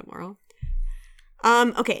 I love that moral.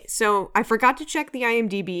 Okay, so I forgot to check the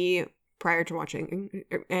IMDb prior to watching,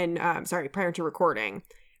 and prior to recording.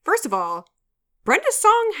 First of all, Brenda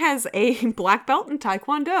Song has a black belt in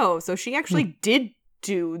Taekwondo, so she actually did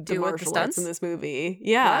do the martial arts in this movie.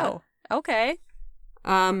 Yeah. Wow. Okay.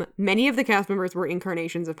 Many of the cast members were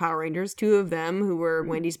incarnations of Power Rangers. 2 of them, who were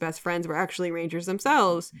Wendy's best friends, were actually Rangers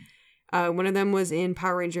themselves. One of them was in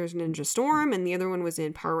Power Rangers Ninja Storm, and the other one was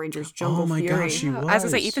in Power Rangers Jungle Fury. Oh my gosh, she was. I was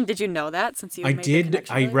going to say, Ethan, did you know that since you made the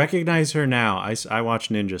connection? I recognize her now. I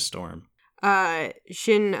watched Ninja Storm.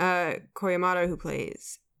 Shin Koyamada, who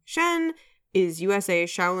plays Shen, is USA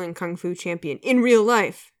Shaolin Kung Fu champion in real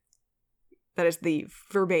life. That is the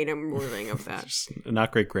verbatim wording of that.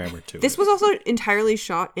 Not great grammar, too. This was also entirely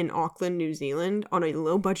shot in Auckland, New Zealand, on a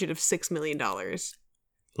low budget of $6 million.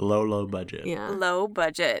 Low budget. Yeah. Low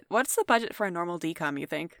budget. What's the budget for a normal DCOM, you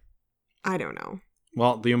think? I don't know.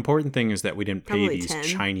 Well, the important thing is that we didn't pay Probably these 10.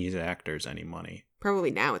 Chinese actors any money.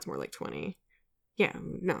 Probably now it's more like 20. Yeah,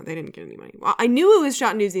 no, they didn't get any money. Well, I knew it was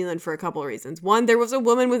shot in New Zealand for a couple of reasons. One, there was a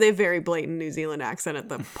woman with a very blatant New Zealand accent at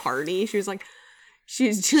the party. She was like,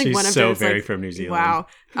 she's like one of so those, very like, from New Zealand. Wow.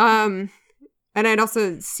 And I'd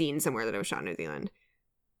also seen somewhere that it was shot in New Zealand.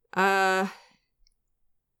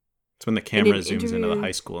 It's when the camera in an zooms into the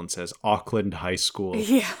high school and says Auckland High School.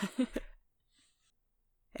 Yeah.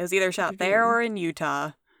 It was either shot there or in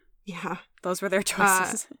Utah. Yeah. Those were their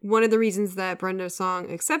choices. One of the reasons that Brenda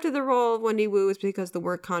Song accepted the role of Wendy Wu is because the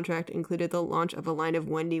work contract included the launch of a line of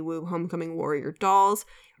Wendy Wu Homecoming Warrior dolls,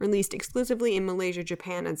 released exclusively in Malaysia,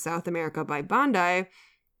 Japan, and South America by Bandai,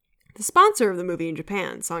 the sponsor of the movie in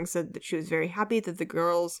Japan. Song said that she was very happy that the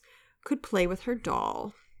girls could play with her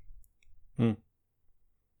doll.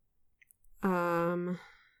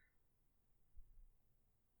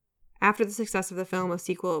 After the success of the film, a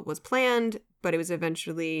sequel was planned, but it was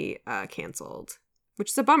eventually canceled, which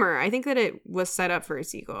is a bummer. I think that it was set up for a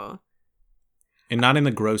sequel. And not in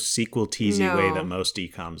the gross sequel teasy way No. that most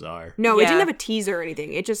DCOMs are. No, it Yeah. didn't have a teaser or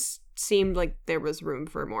anything. It just seemed like there was room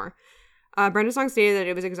for more. Brenda Song stated that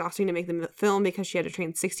it was exhausting to make the film because she had to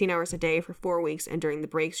train 16 hours a day for 4 weeks, and during the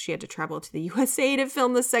breaks, she had to travel to the USA to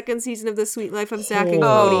film the second season of The Sweet Life of Zack and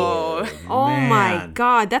Cody. Oh my man.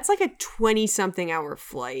 god, that's like a 20-something hour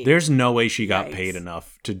flight. There's no way she got Yikes. paid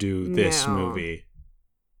enough to do this No. movie.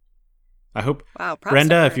 I hope, Wow, props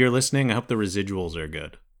Brenda, to her. if you're listening, I hope the residuals are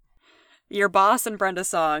good. Your boss and Brenda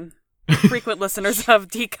Song, frequent listeners of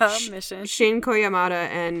DCOM Mission. Shin Koyamada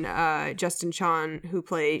and Justin Chan, who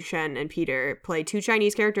play Shen and Peter, play 2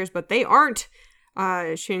 Chinese characters, but they aren't. Shin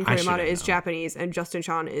I should've Koyamada is known. Japanese, and Justin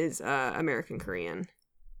Chan is American Korean.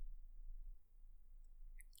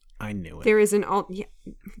 I knew it. There is an yeah,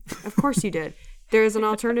 of course you did. There is an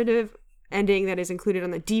alternative ending that is included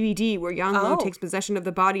on the DVD where Yang Lo takes possession of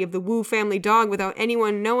the body of the Wu family dog without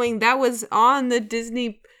anyone knowing. That was on the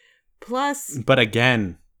Disney Plus. But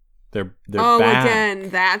again, they're Oh, back. again,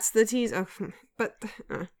 that's the tease. Oh, but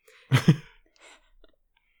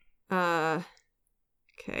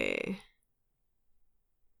okay.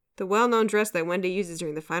 The well-known dress that Wendy uses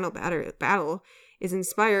during the final battle is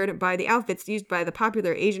inspired by the outfits used by the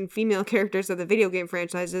popular Asian female characters of the video game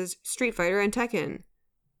franchises Street Fighter and Tekken.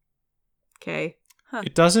 Okay.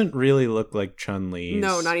 It doesn't really look like Chun-Li's.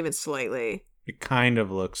 No, not even slightly. It kind of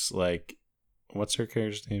looks like, what's her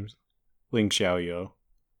character's name? Ling Xiaoyo.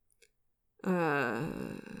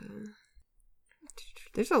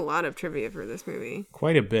 There's a lot of trivia for this movie.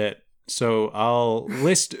 Quite a bit. So I'll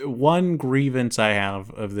list one grievance I have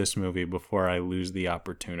of this movie before I lose the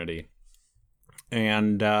opportunity.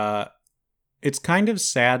 And it's kind of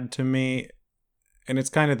sad to me, and it's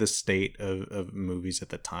kind of the state of movies at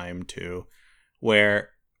the time too,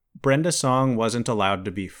 where Brenda Song wasn't allowed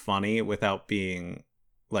to be funny without being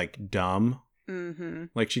like dumb. Mm-hmm.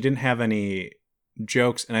 Like she didn't have any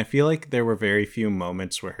jokes, and I feel like there were very few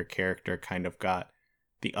moments where her character kind of got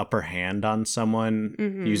the upper hand on someone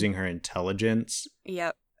using her intelligence.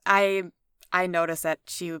 Yep. I noticed that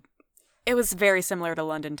it was very similar to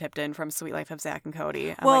London Tipton from Sweet Life of Zack and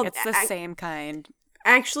Cody. I'm Well, like, it's the same kind.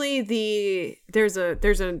 Actually, there's a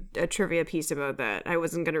trivia piece about that. I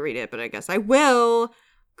wasn't gonna read it, but I guess I will.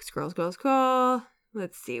 Scroll.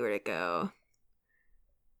 Let's see where'd it go.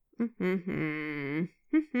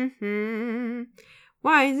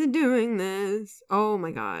 Why is it doing this? Oh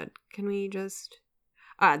my god. Can we just...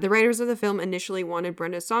 the writers of the film initially wanted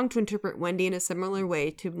Brenda Song to interpret Wendy in a similar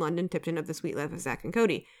way to London Tipton of The Sweet Life of Zack and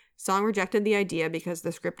Cody. Song rejected the idea because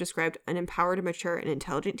the script described an empowered, mature, and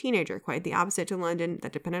intelligent teenager, quite the opposite to London,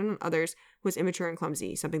 that depended on others, was immature and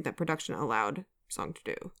clumsy, something that production allowed Song to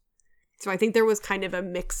do. So I think there was kind of a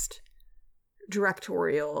mixed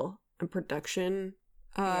directorial and production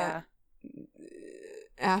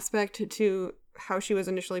aspect to how she was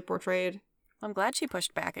initially portrayed. I'm glad she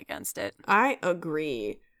pushed back against it. I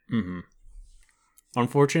agree. Mm-hmm.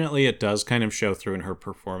 Unfortunately, it does kind of show through in her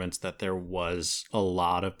performance that there was a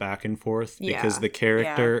lot of back and forth because the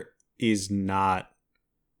character is not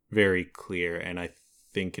very clear, and I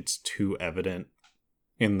think it's too evident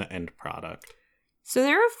in the end product. So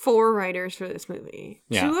there are 4 writers for this movie.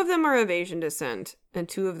 Yeah. 2 of them are of Asian descent, and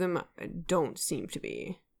 2 of them don't seem to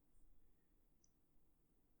be.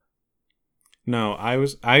 No,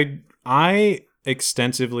 I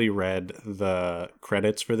extensively read the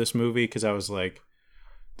credits for this movie because I was like,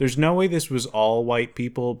 there's no way this was all white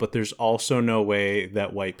people, but there's also no way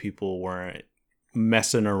that white people weren't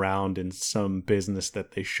messing around in some business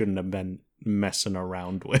that they shouldn't have been messing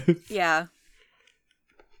around with. Yeah.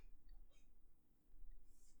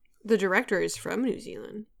 The director is from New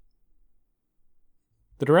Zealand.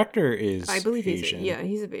 The director is I believe Asian.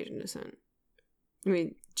 he's of Asian descent. I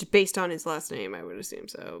mean, just based on his last name, I would assume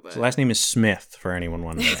so. But His last name is Smith, for anyone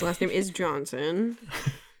wondering. his last name is Johnson.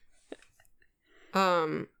 He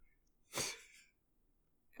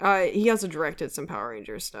also directed some Power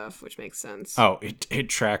Rangers stuff, which makes sense. Oh, it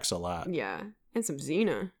tracks a lot. Yeah, and some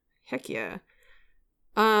Xena. Heck yeah.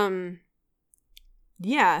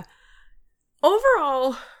 Yeah.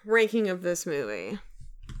 Overall ranking of this movie.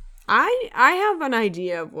 I have an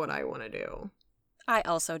idea of what I want to do. I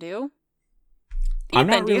also do. I'm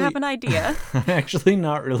Ethan, not do you really- have an idea? I'm actually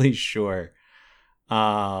not really sure.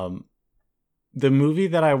 The movie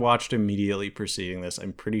that I watched immediately preceding this,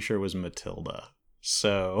 I'm pretty sure was Matilda.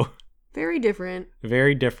 So Very different.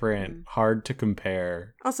 very different, hard to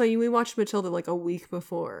compare. Also, we watched Matilda like a week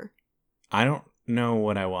before. I don't know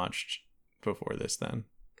what I watched before this then.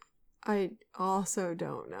 I also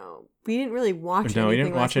don't know. We didn't really watch No, we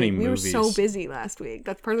anything didn't watch last week. any We were movies. so busy last week.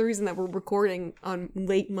 That's part of the reason that we're recording on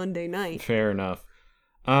late Monday night. Fair enough.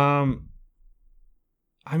 I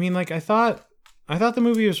mean, like, I thought the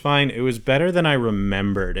movie was fine. It was better than I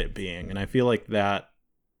remembered it being, and I feel like that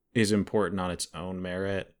is important on its own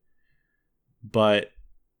merit. But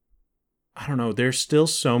I don't know, there's still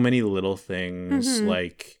so many little things,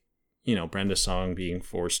 like, you know, Brenda Song being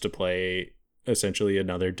forced to play essentially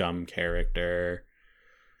another dumb character.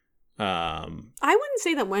 I wouldn't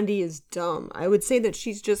say that Wendy is dumb. I would say that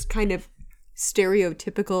she's just kind of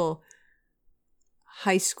stereotypical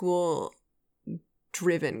high school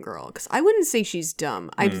driven girl. Because I wouldn't say she's dumb.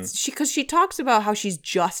 Because she talks about how she's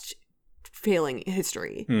just failing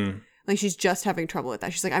history. Like she's just having trouble with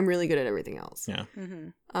that. She's like, I'm really good at everything else. Yeah.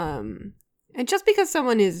 And just because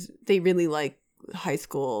someone they really like high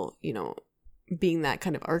school, you know, being that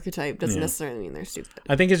kind of archetype doesn't necessarily mean they're stupid.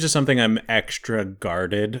 I think it's just something I'm extra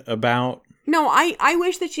guarded about. No, I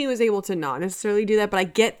wish that she was able to not necessarily do that, but I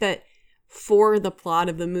get that for the plot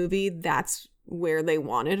of the movie, that's where they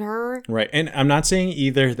wanted her. Right. And I'm not saying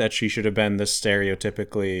either that she should have been the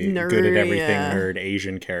stereotypically good at everything nerd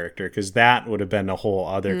Asian character, because that would have been a whole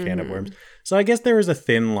other can of worms. So I guess there was a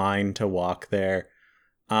thin line to walk there.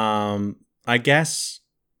 I guess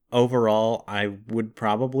overall, I would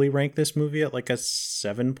probably rank this movie at like a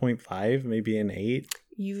 7.5, maybe an 8.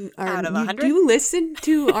 You are out of 100. Do you listen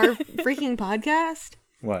to our freaking podcast?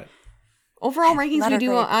 What? Overall rankings we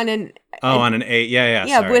do on an on an 8. Yeah,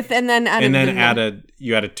 yeah, sorry. with and then add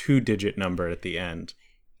you add a 2-digit number at the end.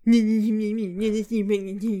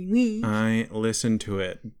 I listened to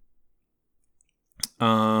it.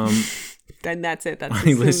 Then that's it. That's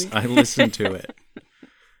I listened to it.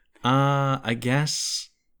 I guess.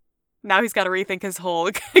 Now he's got to rethink his whole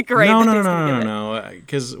grade. No.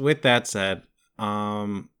 Because with that said,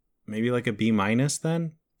 maybe like a B-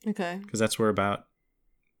 then. Okay. Because that's where about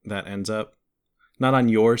that ends up. Not on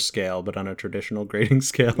your scale, but on a traditional grading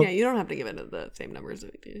scale. Yeah, you don't have to give it the same numbers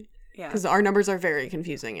that we do. Yeah. Because our numbers are very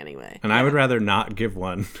confusing anyway. And I would rather not give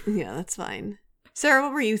one. Yeah, that's fine. Sarah,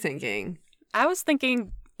 what were you thinking? I was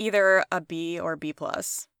thinking either a B or B+.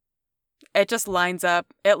 It just lines up.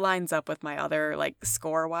 It lines up with my other like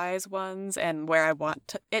score-wise ones and where I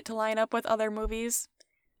want it to line up with other movies.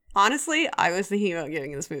 Honestly, I was thinking about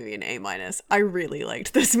giving this movie an A-. I really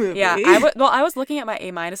liked this movie. Yeah, I was looking at my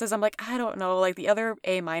A-. I'm like, I don't know, like the other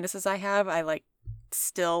A- I have, I like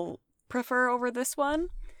still prefer over this one.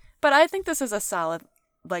 But I think this is a solid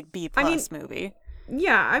like B+ movie.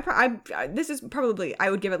 Yeah, I this is probably, I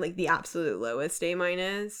would give it like the absolute lowest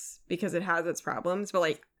A- because it has its problems, but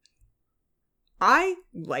like I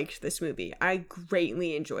liked this movie. I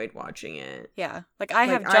greatly enjoyed watching it. Yeah. Like I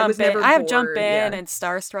have Jump In and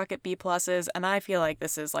Starstruck at B+, and I feel like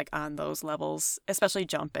this is like on those levels, especially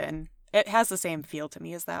Jump In. It has the same feel to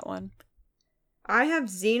me as that one. I have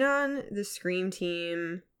Xenon, The Scream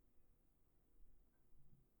Team,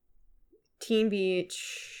 Teen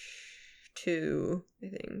Beach 2, I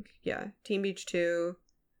think. Yeah, Teen Beach 2,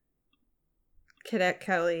 Cadet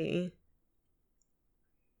Kelly.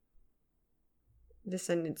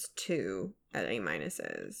 Descendants 2 at A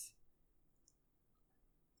minuses.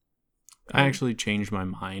 I actually changed my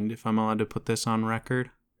mind, if I'm allowed to put this on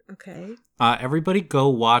record. Okay. Everybody go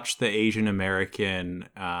watch the Asian American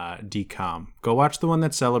DCOM. Go watch the one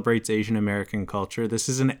that celebrates Asian American culture. This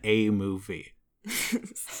is an A movie.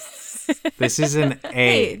 This is an A.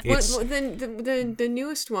 Hey, the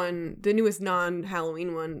newest one, the newest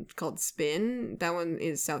non-Halloween one called Spin, that one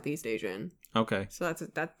is Southeast Asian. Okay. So that's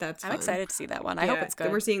I'm fun. excited to see that one. I hope it's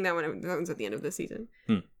good. We're seeing that one. That one's at the end of the season.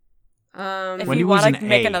 If When you he was want to an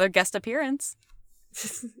make A. another guest appearance.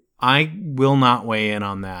 I will not weigh in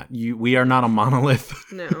on that. We are not a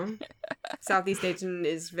monolith. No. Southeast Asian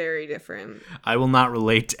is very different. I will not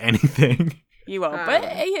relate to anything. You won't. But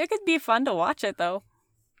it could be fun to watch it, though.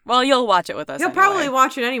 Well, you'll watch it with us. He'll anyway. probably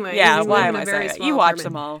watch it anyway. Yeah, He's why in am a I very saying that? small You watch apartment.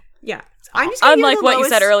 them all. Yeah. I'm just gonna Unlike give what the you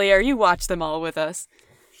said lowest- earlier, you watch them all with us.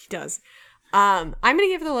 He does. I'm gonna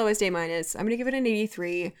give it the lowest A minus. I'm gonna give it an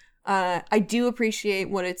 83. I do appreciate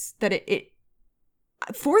what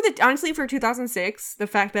honestly for 2006, the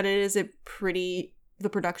fact that it is the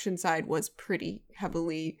production side was pretty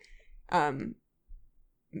heavily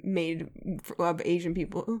made of Asian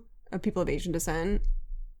people, of people of Asian descent.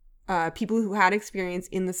 People who had experience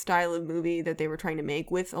in the style of movie that they were trying to make,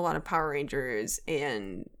 with a lot of Power Rangers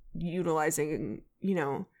and utilizing,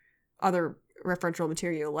 other referential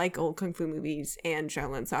material like old kung fu movies and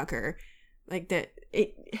Shaolin Soccer. Like that,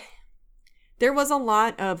 there was a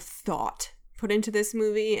lot of thought put into this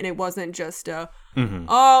movie, and it wasn't just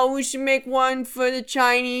oh, we should make one for the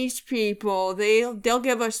Chinese people. They'll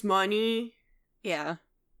give us money. Yeah.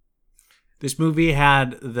 This movie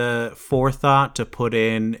had the forethought to put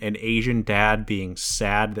in an Asian dad being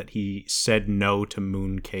sad that he said no to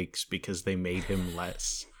mooncakes because they made him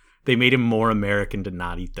less. They made him more American to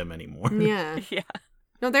not eat them anymore. Yeah. Yeah.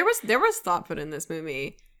 No, there was thought put in this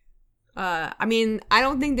movie. I mean, I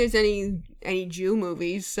don't think there's any Jew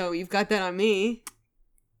movies, so you've got that on me.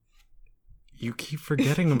 You keep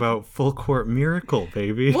forgetting about Full Court Miracle,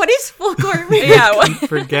 baby. What is Full Court Miracle? Yeah. Keep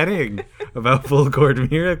forgetting about Full Court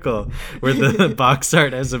Miracle, where the box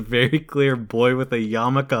art has a very clear boy with a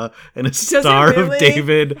yarmulke and a Star really? of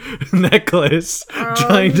David necklace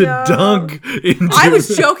trying to dunk into I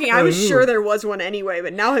was joking. I was sure there was one anyway,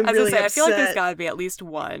 but now I'm I was really gonna say, upset. I feel like there's got to be at least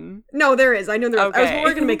one. No, there is. I know there is. I was Okay. more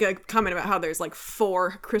going to make a comment about how there's like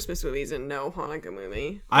 4 Christmas movies and no Hanukkah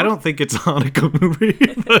movie. I don't think it's a Hanukkah movie.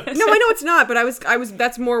 But No, I know it's not, but I was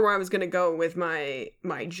that's more where I was going to go with my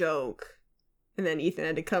joke. And then Ethan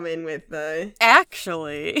had to come in with the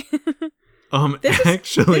Actually.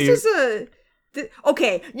 actually, This is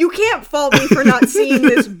okay, you can't fault me for not seeing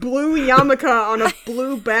this blue yarmulke on a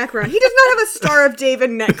blue background. He does not have a Star of David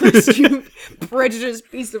necklace, you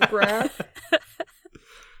prejudiced piece of crap.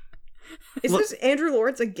 Is this Andrew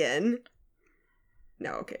Lawrence again?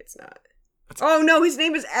 No, okay, it's not. Oh no, his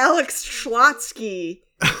name is Alex Schlotsky.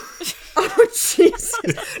 Oh Jesus!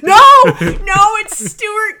 No, it's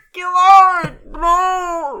Stuart Gillard.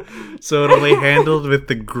 No. so it'll be handled with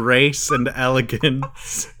the grace and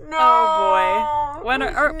elegance. No. Oh, boy. When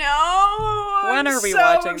are we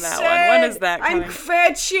watching that one? When is that coming? I'm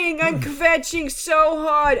kvetching so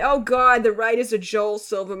hard. Oh God, the writers are Joel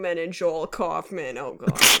Silverman and Joel Kaufman. Oh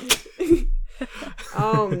God.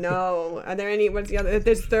 Oh no. Are there any? What's the other?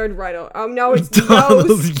 There's third writer. Oh no, it's Donald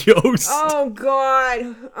Yost. Yost. Oh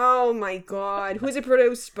God. Oh my God. Who's it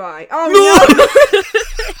produced by? Oh no.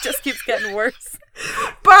 It just keeps getting worse.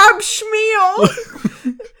 Bob Schmiel.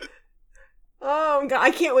 Oh God,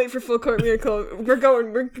 I can't wait for Full Court Miracle.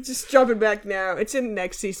 We're just jumping back now. It's in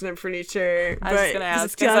next season, I'm pretty sure. I was just gonna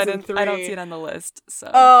ask because I don't see it on the list. So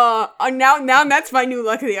now that's my new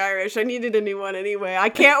Luck of the Irish. I needed a new one anyway. I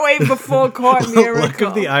can't wait for Full Court Miracle. Luck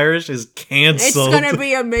of the Irish is canceled. It's gonna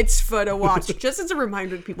be a mitzvah to watch. Just as a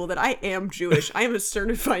reminder to people that I am Jewish. I am a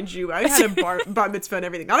certified Jew. I had a bar mitzvah and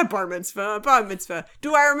everything. Not a bar mitzvah, a bar mitzvah.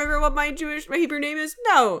 Do I remember what my Hebrew name is?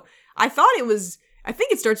 No. I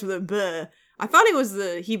think it starts with a B. I thought it was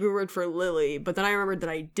the Hebrew word for lily, but then I remembered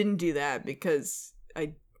that I didn't do that because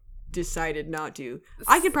I decided not to.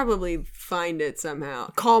 I could probably find it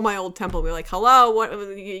somehow. Call my old temple, be like, "Hello, what?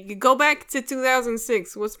 You go back to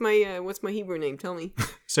 2006. What's my Hebrew name? Tell me."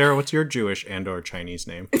 Sarah, what's your Jewish and/or Chinese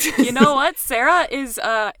name? You know what? Sarah is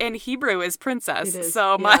in Hebrew is princess. It is,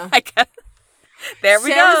 So yeah. there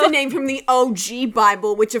we Sarah's go. the name from the OG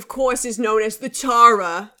Bible, which of course is known as the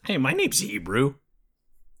Torah. Hey, my name's Hebrew.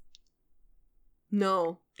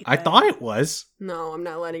 No, I thought it was. no, I'm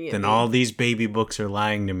not letting it. Then be. all these baby books are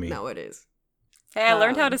lying to me. No, it is. Hey, I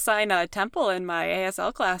learned how to sign a temple in my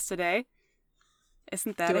ASL class today.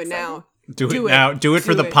 Isn't that Do it exciting? now. Do it now. Do it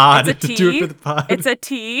for the pod. It's a T. Do it for the pod. It's a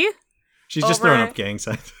T. She's just throwing up gang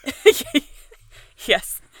signs.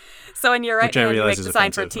 Yes. So in your right hand, you make the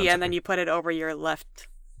sign for T, and then you put it over your left.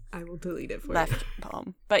 I will delete it for left you.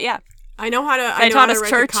 palm. But yeah. I know how to write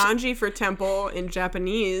the kanji for temple in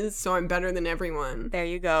Japanese, so I'm better than everyone. There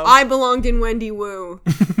you go. I belonged in Wendy Wu.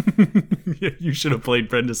 You should have played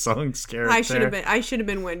Brenda Song's character. I should have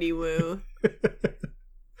been Wendy Wu.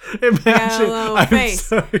 Imagine. Yellow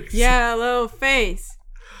face. Yellow face.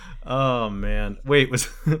 Oh man. Wait, was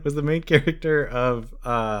the main character of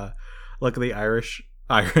Luckily Irish?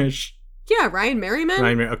 Yeah, Ryan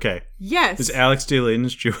Merriman? Okay. Yes. Is Alex D.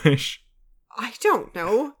 Linz Jewish? I don't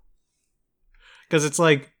know. Because it's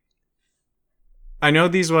like, I know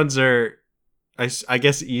these ones are, I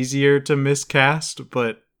guess, easier to miscast,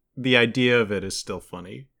 but the idea of it is still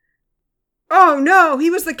funny. Oh no, he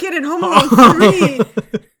was the kid in Home Alone 3.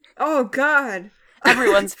 Oh god.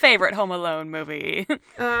 Everyone's favorite Home Alone movie.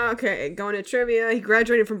 Okay, going to trivia. He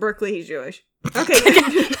graduated from Berkeley. He's Jewish. Okay.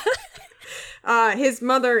 His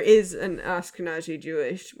mother is an Ashkenazi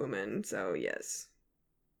Jewish woman, so yes.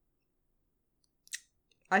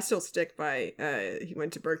 I still stick by he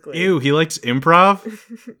went to Berkeley. Ew, he likes improv?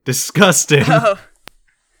 Disgusting. Oh.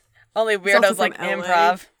 Only weirdos like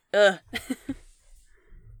improv. Ugh.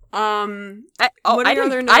 I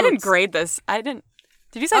didn't grade this. Did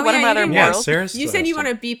you say one of my other morals? Yeah, you said you want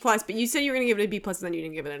a B+, but you said you were going to give it a B+, and then you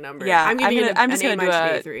didn't give it a number. Yeah, I'm just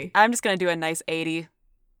going to do a nice 80.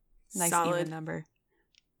 Nice solid. Even number.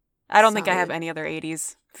 I don't think I have any other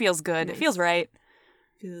 80s. Feels good. Nice. It feels right.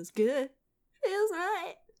 Feels good. Feels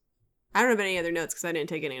right. I don't have any other notes because I didn't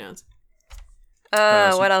take any notes.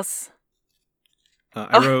 What else?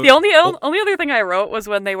 The only other thing I wrote was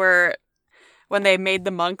when they made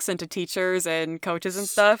the monks into teachers and coaches and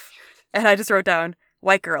stuff, and I just wrote down,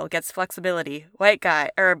 white girl gets flexibility, white guy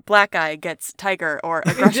or black guy gets tiger or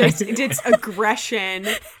aggression. It's aggression.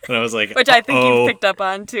 And I was like, which I think you picked up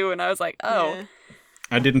on too, and I was like, oh. Yeah.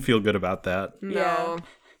 I didn't feel good about that. No. Yeah.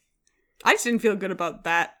 I just didn't feel good about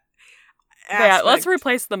that. Yeah, let's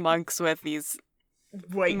replace the monks with these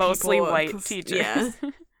mostly white teachers.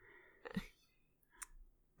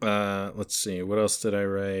 Yeah. Let's see. What else did I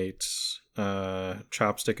write?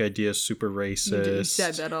 Chopstick idea, super racist. You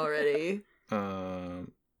said that already. I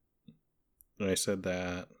said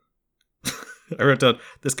that. I wrote down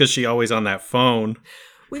this because she always on that phone.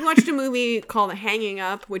 We watched a movie called Hanging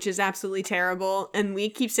Up, which is absolutely terrible, and we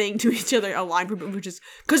keep saying to each other a line, which is,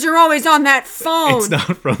 because you're always on that phone. It's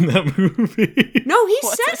not from that movie. No, he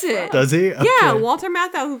says it. Does he? Okay. Yeah, Walter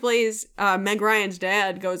Matthau, who plays Meg Ryan's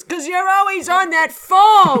dad, goes, because you're always on that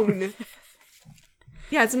phone.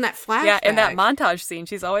 Yeah, it's in that flashback. Yeah, in that montage scene,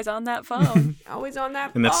 she's always on that phone. Always on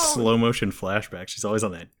that phone. In that slow motion flashback, she's always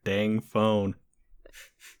on that dang phone.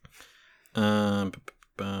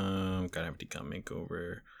 Gotta have to come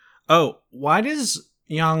makeover. Oh, why does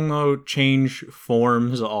Yang Mo change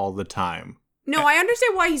forms all the time? No, I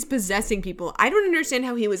understand why he's possessing people. I don't understand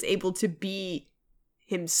how he was able to be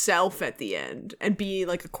himself at the end and be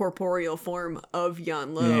like a corporeal form of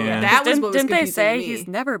Yan Lo. Yeah. That was what was Didn't they say me. He's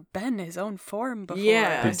never been his own form before?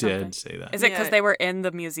 Yeah. They did say that. Is it because they were in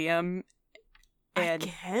the museum? And I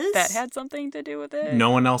guess that had something to do with it?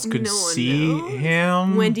 No one else could see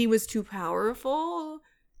him? Wendy was too powerful?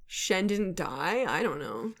 Shen didn't die? I don't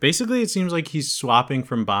know. Basically, it seems like he's swapping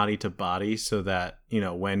from body to body so that,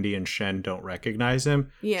 Wendy and Shen don't recognize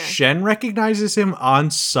him. Yeah. Shen recognizes him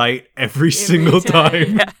on sight every single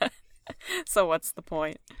time. Yeah. So what's the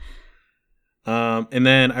point? And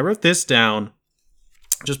then I wrote this down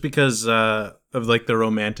just because of like the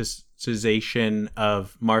romanticization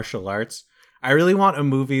of martial arts. I really want a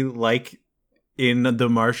movie like in the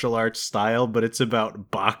martial arts style, but it's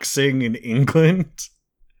about boxing in England.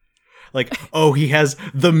 Like, oh, he has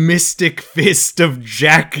the mystic fist of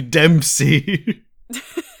Jack Dempsey.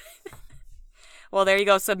 Well, there you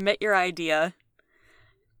go. Submit your idea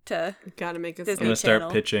to Gotta make a Disney I'm gonna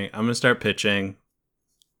start pitching. I'm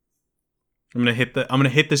gonna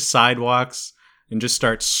hit the sidewalks and just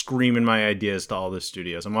start screaming my ideas to all the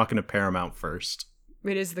studios. I'm walking to Paramount first.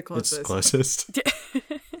 It is the closest. It's the closest.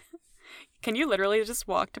 Can you literally just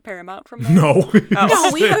walk to Paramount from there? No. No,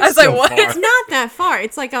 I was like, what? It's not that far.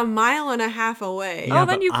 It's like a mile and a half away. Yeah, oh,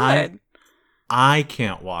 then you could. I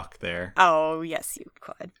can't walk there. Oh, yes, you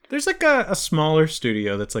could. There's like a smaller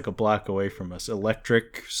studio that's like a block away from us.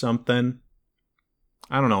 Electric something.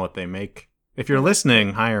 I don't know what they make. If you're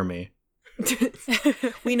listening, hire me.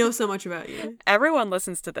 We know so much about you. Everyone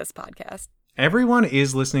listens to this podcast. Everyone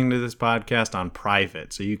is listening to this podcast on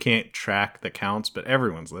private, so you can't track the counts, but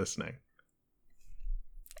everyone's listening.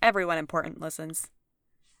 Everyone important listens.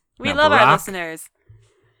 We Now, love our Barack? listeners.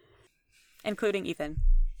 Including Ethan.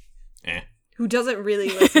 Who doesn't really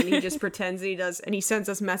listen. He just pretends that he does, and he sends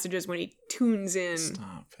us messages when he tunes in.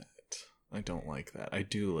 Stop it. I don't like that. I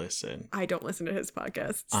do listen. I don't listen to his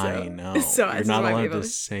podcast. So. I know. So You're not allowed to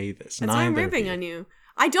say this. That's why I'm ripping on you.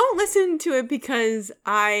 I don't listen to it because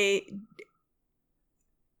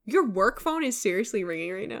Your work phone is seriously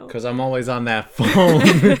ringing right now. Because I'm always on that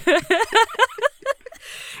phone.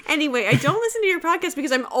 Anyway, I don't listen to your podcast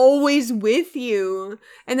because I'm always with you.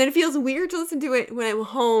 And then it feels weird to listen to it when I'm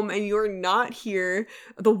home and you're not here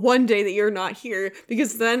the one day that you're not here,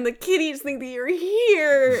 because then the kitties think that you're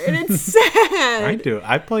here and it's sad. I do.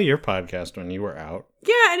 I play your podcast when you were out.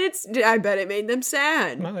 Yeah, and I bet it made them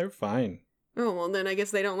sad. No, they're fine. Oh, well, then I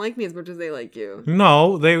guess they don't like me as much as they like you.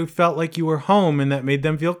 No, they felt like you were home and that made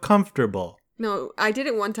them feel comfortable. No, I did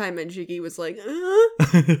it one time and Jiggy was like,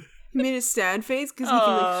 He made a sad face because he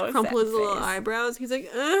can like crumple his little eyebrows. He's like,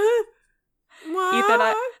 what?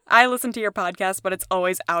 Ethan, I listen to your podcast, but it's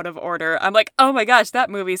always out of order. I'm like, oh my gosh, that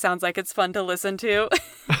movie sounds like it's fun to listen to.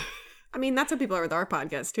 I mean, that's what people are with our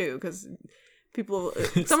podcast too, because people,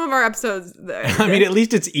 some of our episodes. I mean, at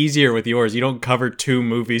least it's easier with yours. You don't cover 2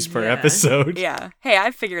 movies per episode. Yeah. Hey,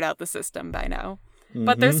 I've figured out the system by now.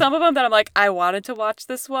 But there's some of them that I'm like, I wanted to watch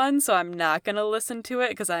this one, so I'm not going to listen to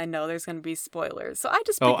it because I know there's going to be spoilers. So I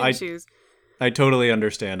just pick and choose. I totally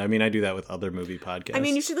understand. I mean, I do that with other movie podcasts. I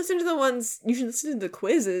mean, you should listen to the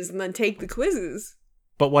quizzes and then take the quizzes.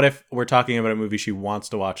 But what if we're talking about a movie she wants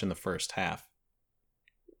to watch in the first half?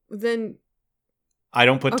 Then I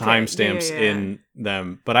don't put timestamps in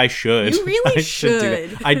them, but I should. You really I should. Do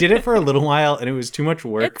that. I did it for a little while, and it was too much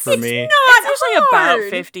work for me. It's usually about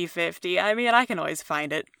 50-50. I mean, I can always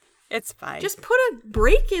find it. It's fine. Just put a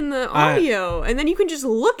break in the audio, and then you can just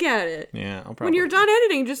look at it. Yeah, I'll probably. When you're done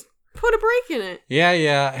editing, just put a break in it.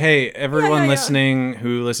 Yeah. Hey, everyone listening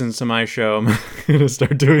who listens to my show, I'm going to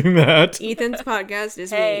start doing that. Ethan's podcast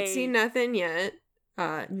is We Ain't Seen Nothing Yet.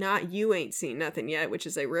 Not You Ain't Seen Nothing Yet, which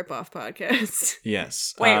is a ripoff podcast.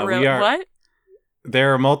 Yes. Wait, really? What?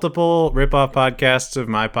 There are multiple ripoff podcasts of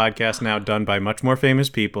my podcast now done by much more famous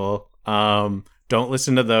people. Don't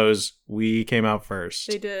listen to those. We came out first.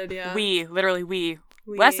 They did, yeah. We.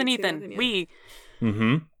 Wes and Ethan. We.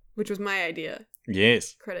 Mm-hmm. Which was my idea.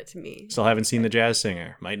 Yes. Credit to me. Still haven't seen The Jazz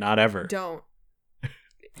Singer. Might not ever. Don't.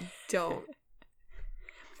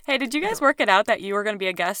 Hey, did you guys work it out that you were going to be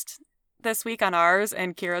a guest this week on ours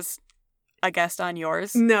and Kira's a guest on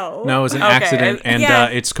yours? No, it was an accident, and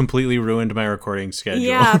it's completely ruined my recording schedule.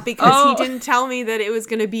 Yeah, because he didn't tell me that it was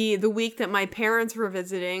going to be the week that my parents were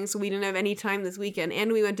visiting, so we didn't have any time this weekend,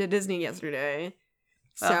 and we went to Disney yesterday.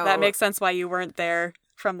 Well, so that makes sense why you weren't there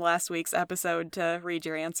from last week's episode to read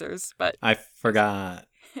your answers, but I forgot.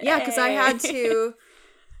 Yeah, because I had to.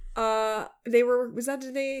 Was that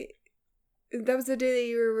the day? That was the day that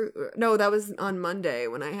you were. No, that was on Monday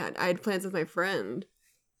when I had plans with my friend.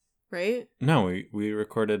 Right? No, we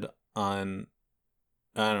recorded on,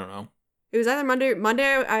 I don't know. It was either Monday. Monday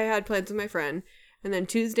I had plans with my friend, and then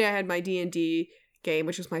Tuesday I had my D&D game,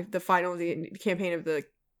 which was the final campaign of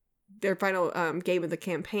their final game of the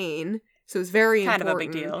campaign. So it was very kind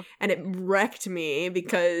important, of a big deal, and it wrecked me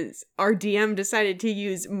because our DM decided to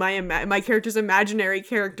use my character's imaginary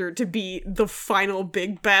character to be the final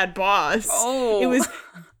big bad boss. Oh, it was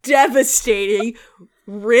devastating.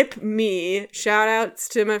 Rip me. Shout outs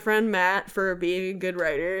to my friend Matt for being a good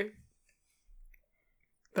writer.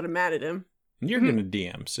 But I'm mad at him. You're gonna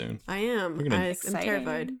DM soon. I am. I'm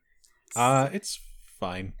terrified. It's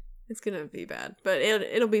fine. It's gonna be bad, but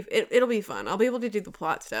it'll be fun. I'll be able to do the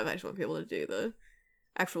plot stuff. I just won't be able to do the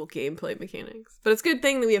actual gameplay mechanics. But it's a good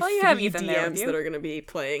thing that we have 3 DMs that are going to be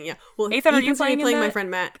playing. Yeah. Well, Ethan, are you playing my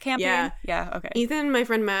friend Matt campaign? Yeah. Okay. Ethan, my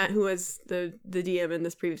friend Matt, who was the DM in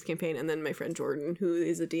this previous campaign, and then my friend Jordan, who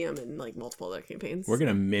is a DM in like multiple other campaigns. We're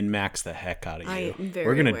gonna min-max the heck out of you.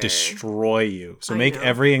 We're gonna destroy you. So make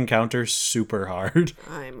every encounter super hard.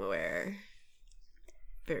 I'm aware.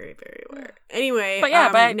 Very, very aware. Anyway, but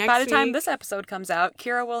yeah, by the time this episode comes out,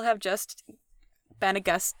 Kira will have just been a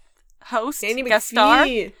guest host, guest star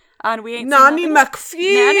on We Ain't Nanny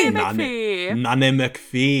McPhee. Nanny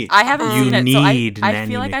McPhee. I haven't seen it, so I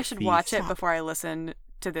feel like I should watch it before I listen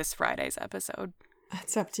to this Friday's episode.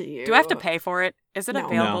 It's up to you. Do I have to pay for it? Is it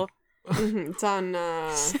available? No. It's on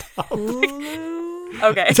Hulu.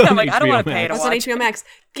 Okay, I'm like, I don't want to pay to watch. It's on HBO Max.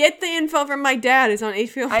 Get the info from my dad. It's on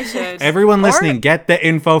HBO Max. I should. Everyone listening, get the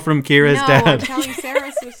info from Kira's dad. I'm telling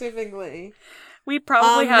Sarah specifically. We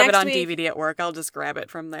probably have it on DVD at work. I'll just grab it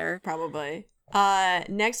from there. Probably.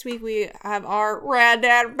 Next week we have our Rad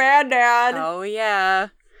Dad, Bad Dad. Oh, yeah.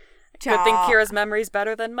 Good thing Kira's memory's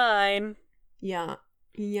better than mine. Yeah.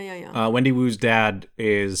 Yeah. Wendy Wu's dad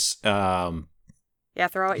is throw out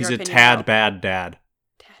he's your a opinion. tad bad dad.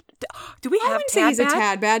 Do we have I wouldn't say he's a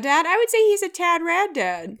tad bad dad. I would say he's a tad rad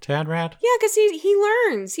dad. Tad rad? Yeah, because he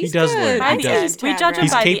learns. He's does good. learn. By He the does. end. We judge him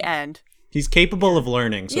He's by the end. He's capable of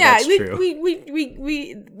learning, so yeah, that's true. we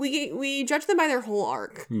judge them by their whole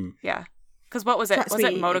arc. Yeah. Because what was it? Trust Was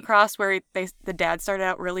it me. motocross where the dad started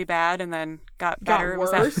out really bad and then got better? Got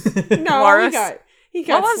Was worse. that No, worse? he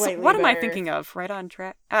got What slightly am I better. thinking of? Right on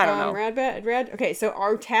track? I don't know. Rad. Okay, so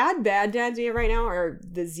our tad bad dads we have right now are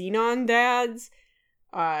the Xenon dads,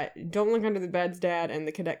 Don't Look Under the Bed's dad, and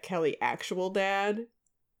the Cadet Kelly actual dad,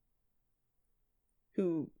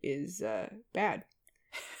 who is bad.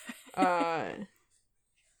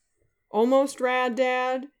 Almost Rad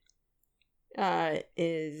dad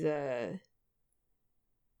is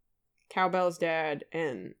Cowbell's dad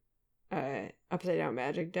and Upside Down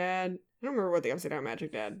Magic dad. I don't remember what the Upside Down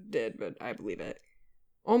Magic dad did, but I believe it.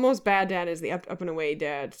 Almost Bad dad is the Up and Away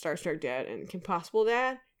dad, Starstruck dad, and Kim Possible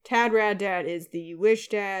dad. Tad Rad dad is the You Wish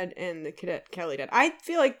dad and the Cadet Kelly dad. I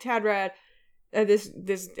feel like Tad Rad, this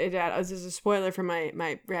dad, this is a spoiler for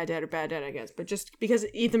my Rad dad or Bad dad, I guess, but just because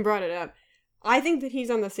Ethan brought it up, I think that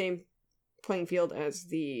he's on the same playing field as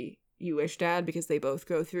the You Wish dad because they both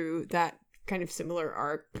go through that kind of similar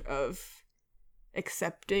arc of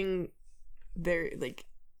accepting their, like,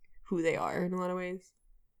 who they are in a lot of ways.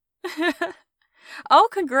 Oh,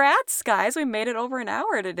 congrats, guys. We made it over an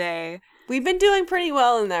hour today. We've been doing pretty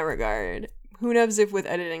well in that regard. Who knows if with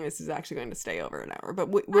editing this is actually going to stay over an hour, but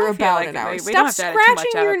we're I feel about like an hour. we Stop don't have to edit too much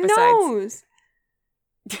scratching out your besides- nose.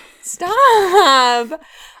 Stop.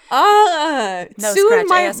 No Soon scratch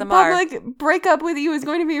my ASMR. public breakup with you is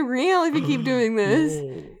going to be real if you keep doing this.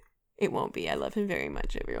 It won't be. I love him very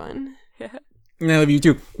much, everyone. I love you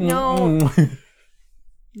too. No.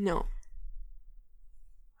 No.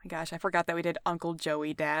 My gosh, I forgot that we did Uncle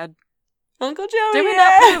Joey Dad. Uncle Joey. Did we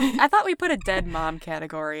not? I thought we put a dead mom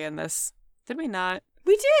category in this. Did we not?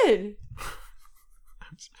 We did.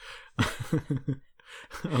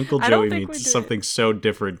 Uncle I don't Joey think we means did. something so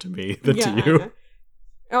different to me than Yeah, to I you. know.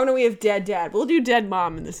 Oh no, we have dead dad. We'll do dead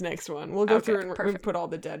mom in this next one. We'll go Okay, through and perfect. put all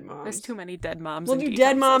the dead moms. There's too many dead moms. We'll in do Geek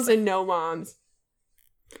dead Houses. moms and no moms.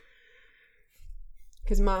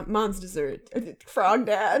 Because moms deserve frog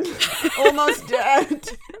dad. Almost dead.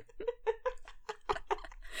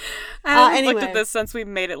 I haven't looked anyway. at this since we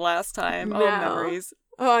made it last time. Oh, No. memories.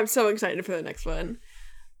 Oh, I'm so excited for the next one.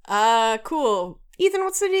 Cool. Ethan,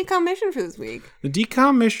 what's the decom mission for this week? The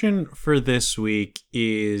decom mission for this week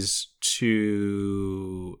is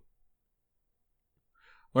to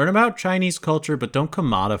learn about Chinese culture, but don't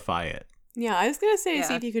commodify it. Yeah, I was going to say Yeah.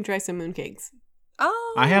 see if you can try some mooncakes.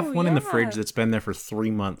 Oh, I have one in the yeah. fridge that's been there for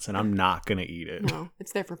 3 months, and I'm not going to eat it. No,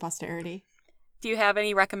 it's there for posterity. Do you have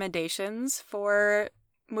any recommendations for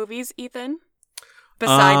movies, Ethan?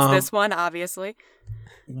 Besides this one, obviously.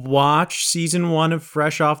 Watch season 1 of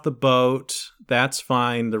Fresh Off the Boat. That's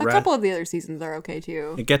fine. A couple of the other seasons are okay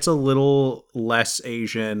too. It gets a little less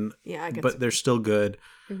Asian, Yeah, I guess. but they're still good.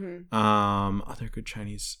 Mm-hmm. Other good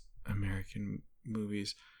Chinese American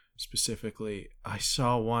movies. Specifically, I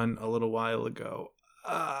saw one a little while ago.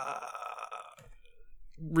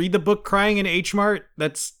 Read the book Crying in H Mart.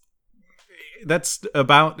 That's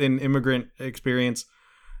about an immigrant experience.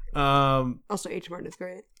 Also, H Mart is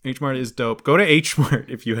great. H Mart is dope. Go to H Mart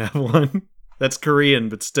if you have one. That's Korean,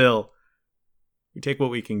 but still, we take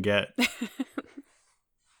what we can get.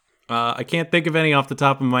 I can't think of any off the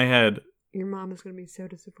top of my head. Your mom is going to be so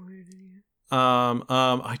disappointed in you.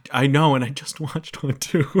 I know, and I just watched one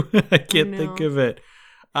too. I can't no. think of it.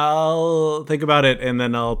 I'll think about it, and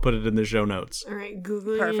then I'll put it in the show notes. All right,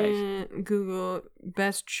 Google Perfect. Google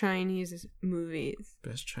best Chinese movies.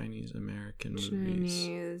 Best Chinese American movies.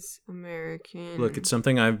 Chinese American. Look, it's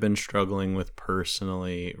something I've been struggling with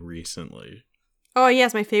personally recently. Oh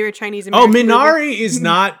yes, my favorite Chinese Oh, American. Minari is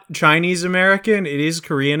not Chinese American. It is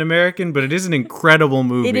Korean American, but it is an incredible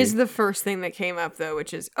movie. It is the first thing that came up though,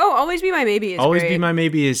 which is Always Be My Maybe is Always great. Be My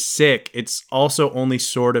Maybe is sick. It's also only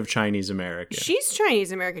sort of Chinese American. She's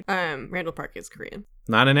Chinese American. Randall Park is Korean.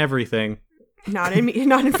 Not in everything. Not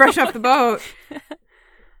in Fresh Off the Boat.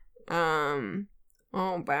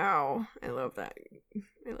 Oh wow, I love that.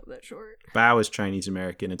 I love that short. Bao is Chinese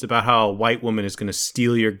American. It's about how a white woman is going to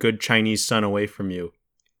steal your good Chinese son away from you.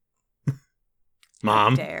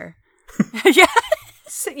 Mom. Dare. Yeah.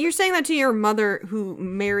 So you're saying that to your mother who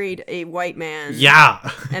married a white man.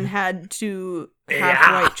 Yeah. And had to have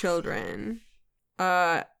Yeah. white children.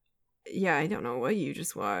 Yeah, I don't know what you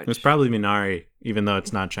just watched. It was probably Minari, even though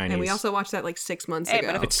it's not Chinese. And we also watched that like 6 months Hey, ago.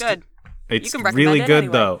 but if it's It's- good. It's really good,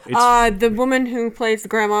 anyway. though. It's... The woman who plays the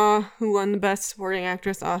grandma who won the Best Supporting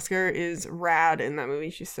Actress Oscar is rad in that movie.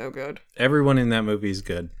 She's so good. Everyone in that movie is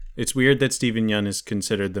good. It's weird that Steven Yeun is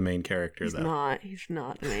considered the main character, though. He's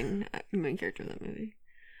not the main character of that movie.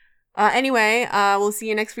 Anyway, we'll see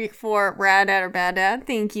you next week for Rad Dad or Bad Dad.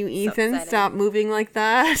 Thank you, Ethan. So stop moving like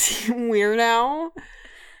that, you weirdo.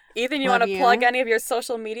 Ethan, you want to plug any of your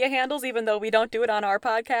social media handles, even though we don't do it on our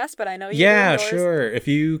podcast, but I know you do. Yeah, sure. If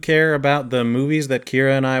you care about the movies that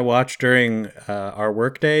Kira and I watch during our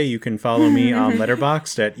workday, you can follow me on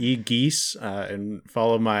Letterboxd at egeese and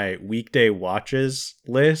follow my weekday watches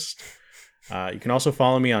list. You can also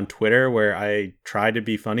follow me on Twitter, where I try to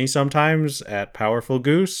be funny sometimes, at Powerful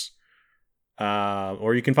Goose.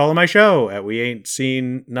 Or you can follow my show at We Ain't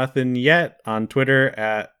Seen Nothing Yet on Twitter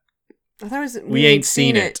at I thought it was We Ain't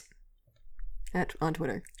Seen It. On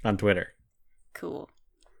Twitter. On Twitter. Cool.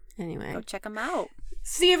 Anyway. Go check them out.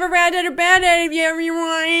 See you for Rad Dad or Bad Dad,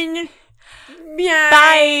 everyone. Bye.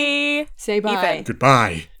 Bye. Say bye. Ethan.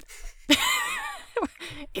 Goodbye.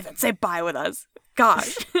 Ethan, say bye with us.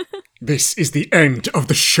 Gosh. This is the end of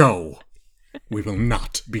the show. We will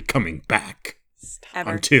not be coming back.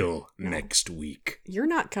 Ever. Until next week. You're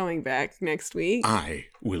not coming back next week. I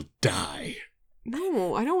will die.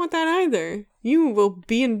 No, I don't want that either. You will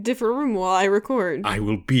be in a different room while I record. I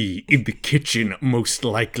will be in the kitchen, most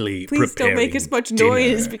likely. Please don't make as much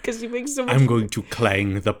noise because you make so much. I'm going to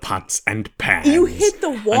clang the pots and pans. You hit the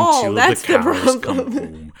wall. Until That's the the cows problem. come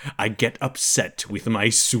home. I get upset with my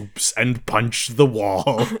soups and punch the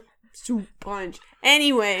wall. Soup punch.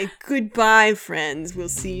 Anyway, goodbye, friends. We'll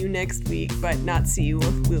see you next week, but not see you.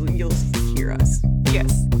 You'll hear us.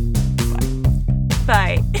 Yes.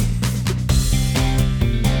 Bye. Bye.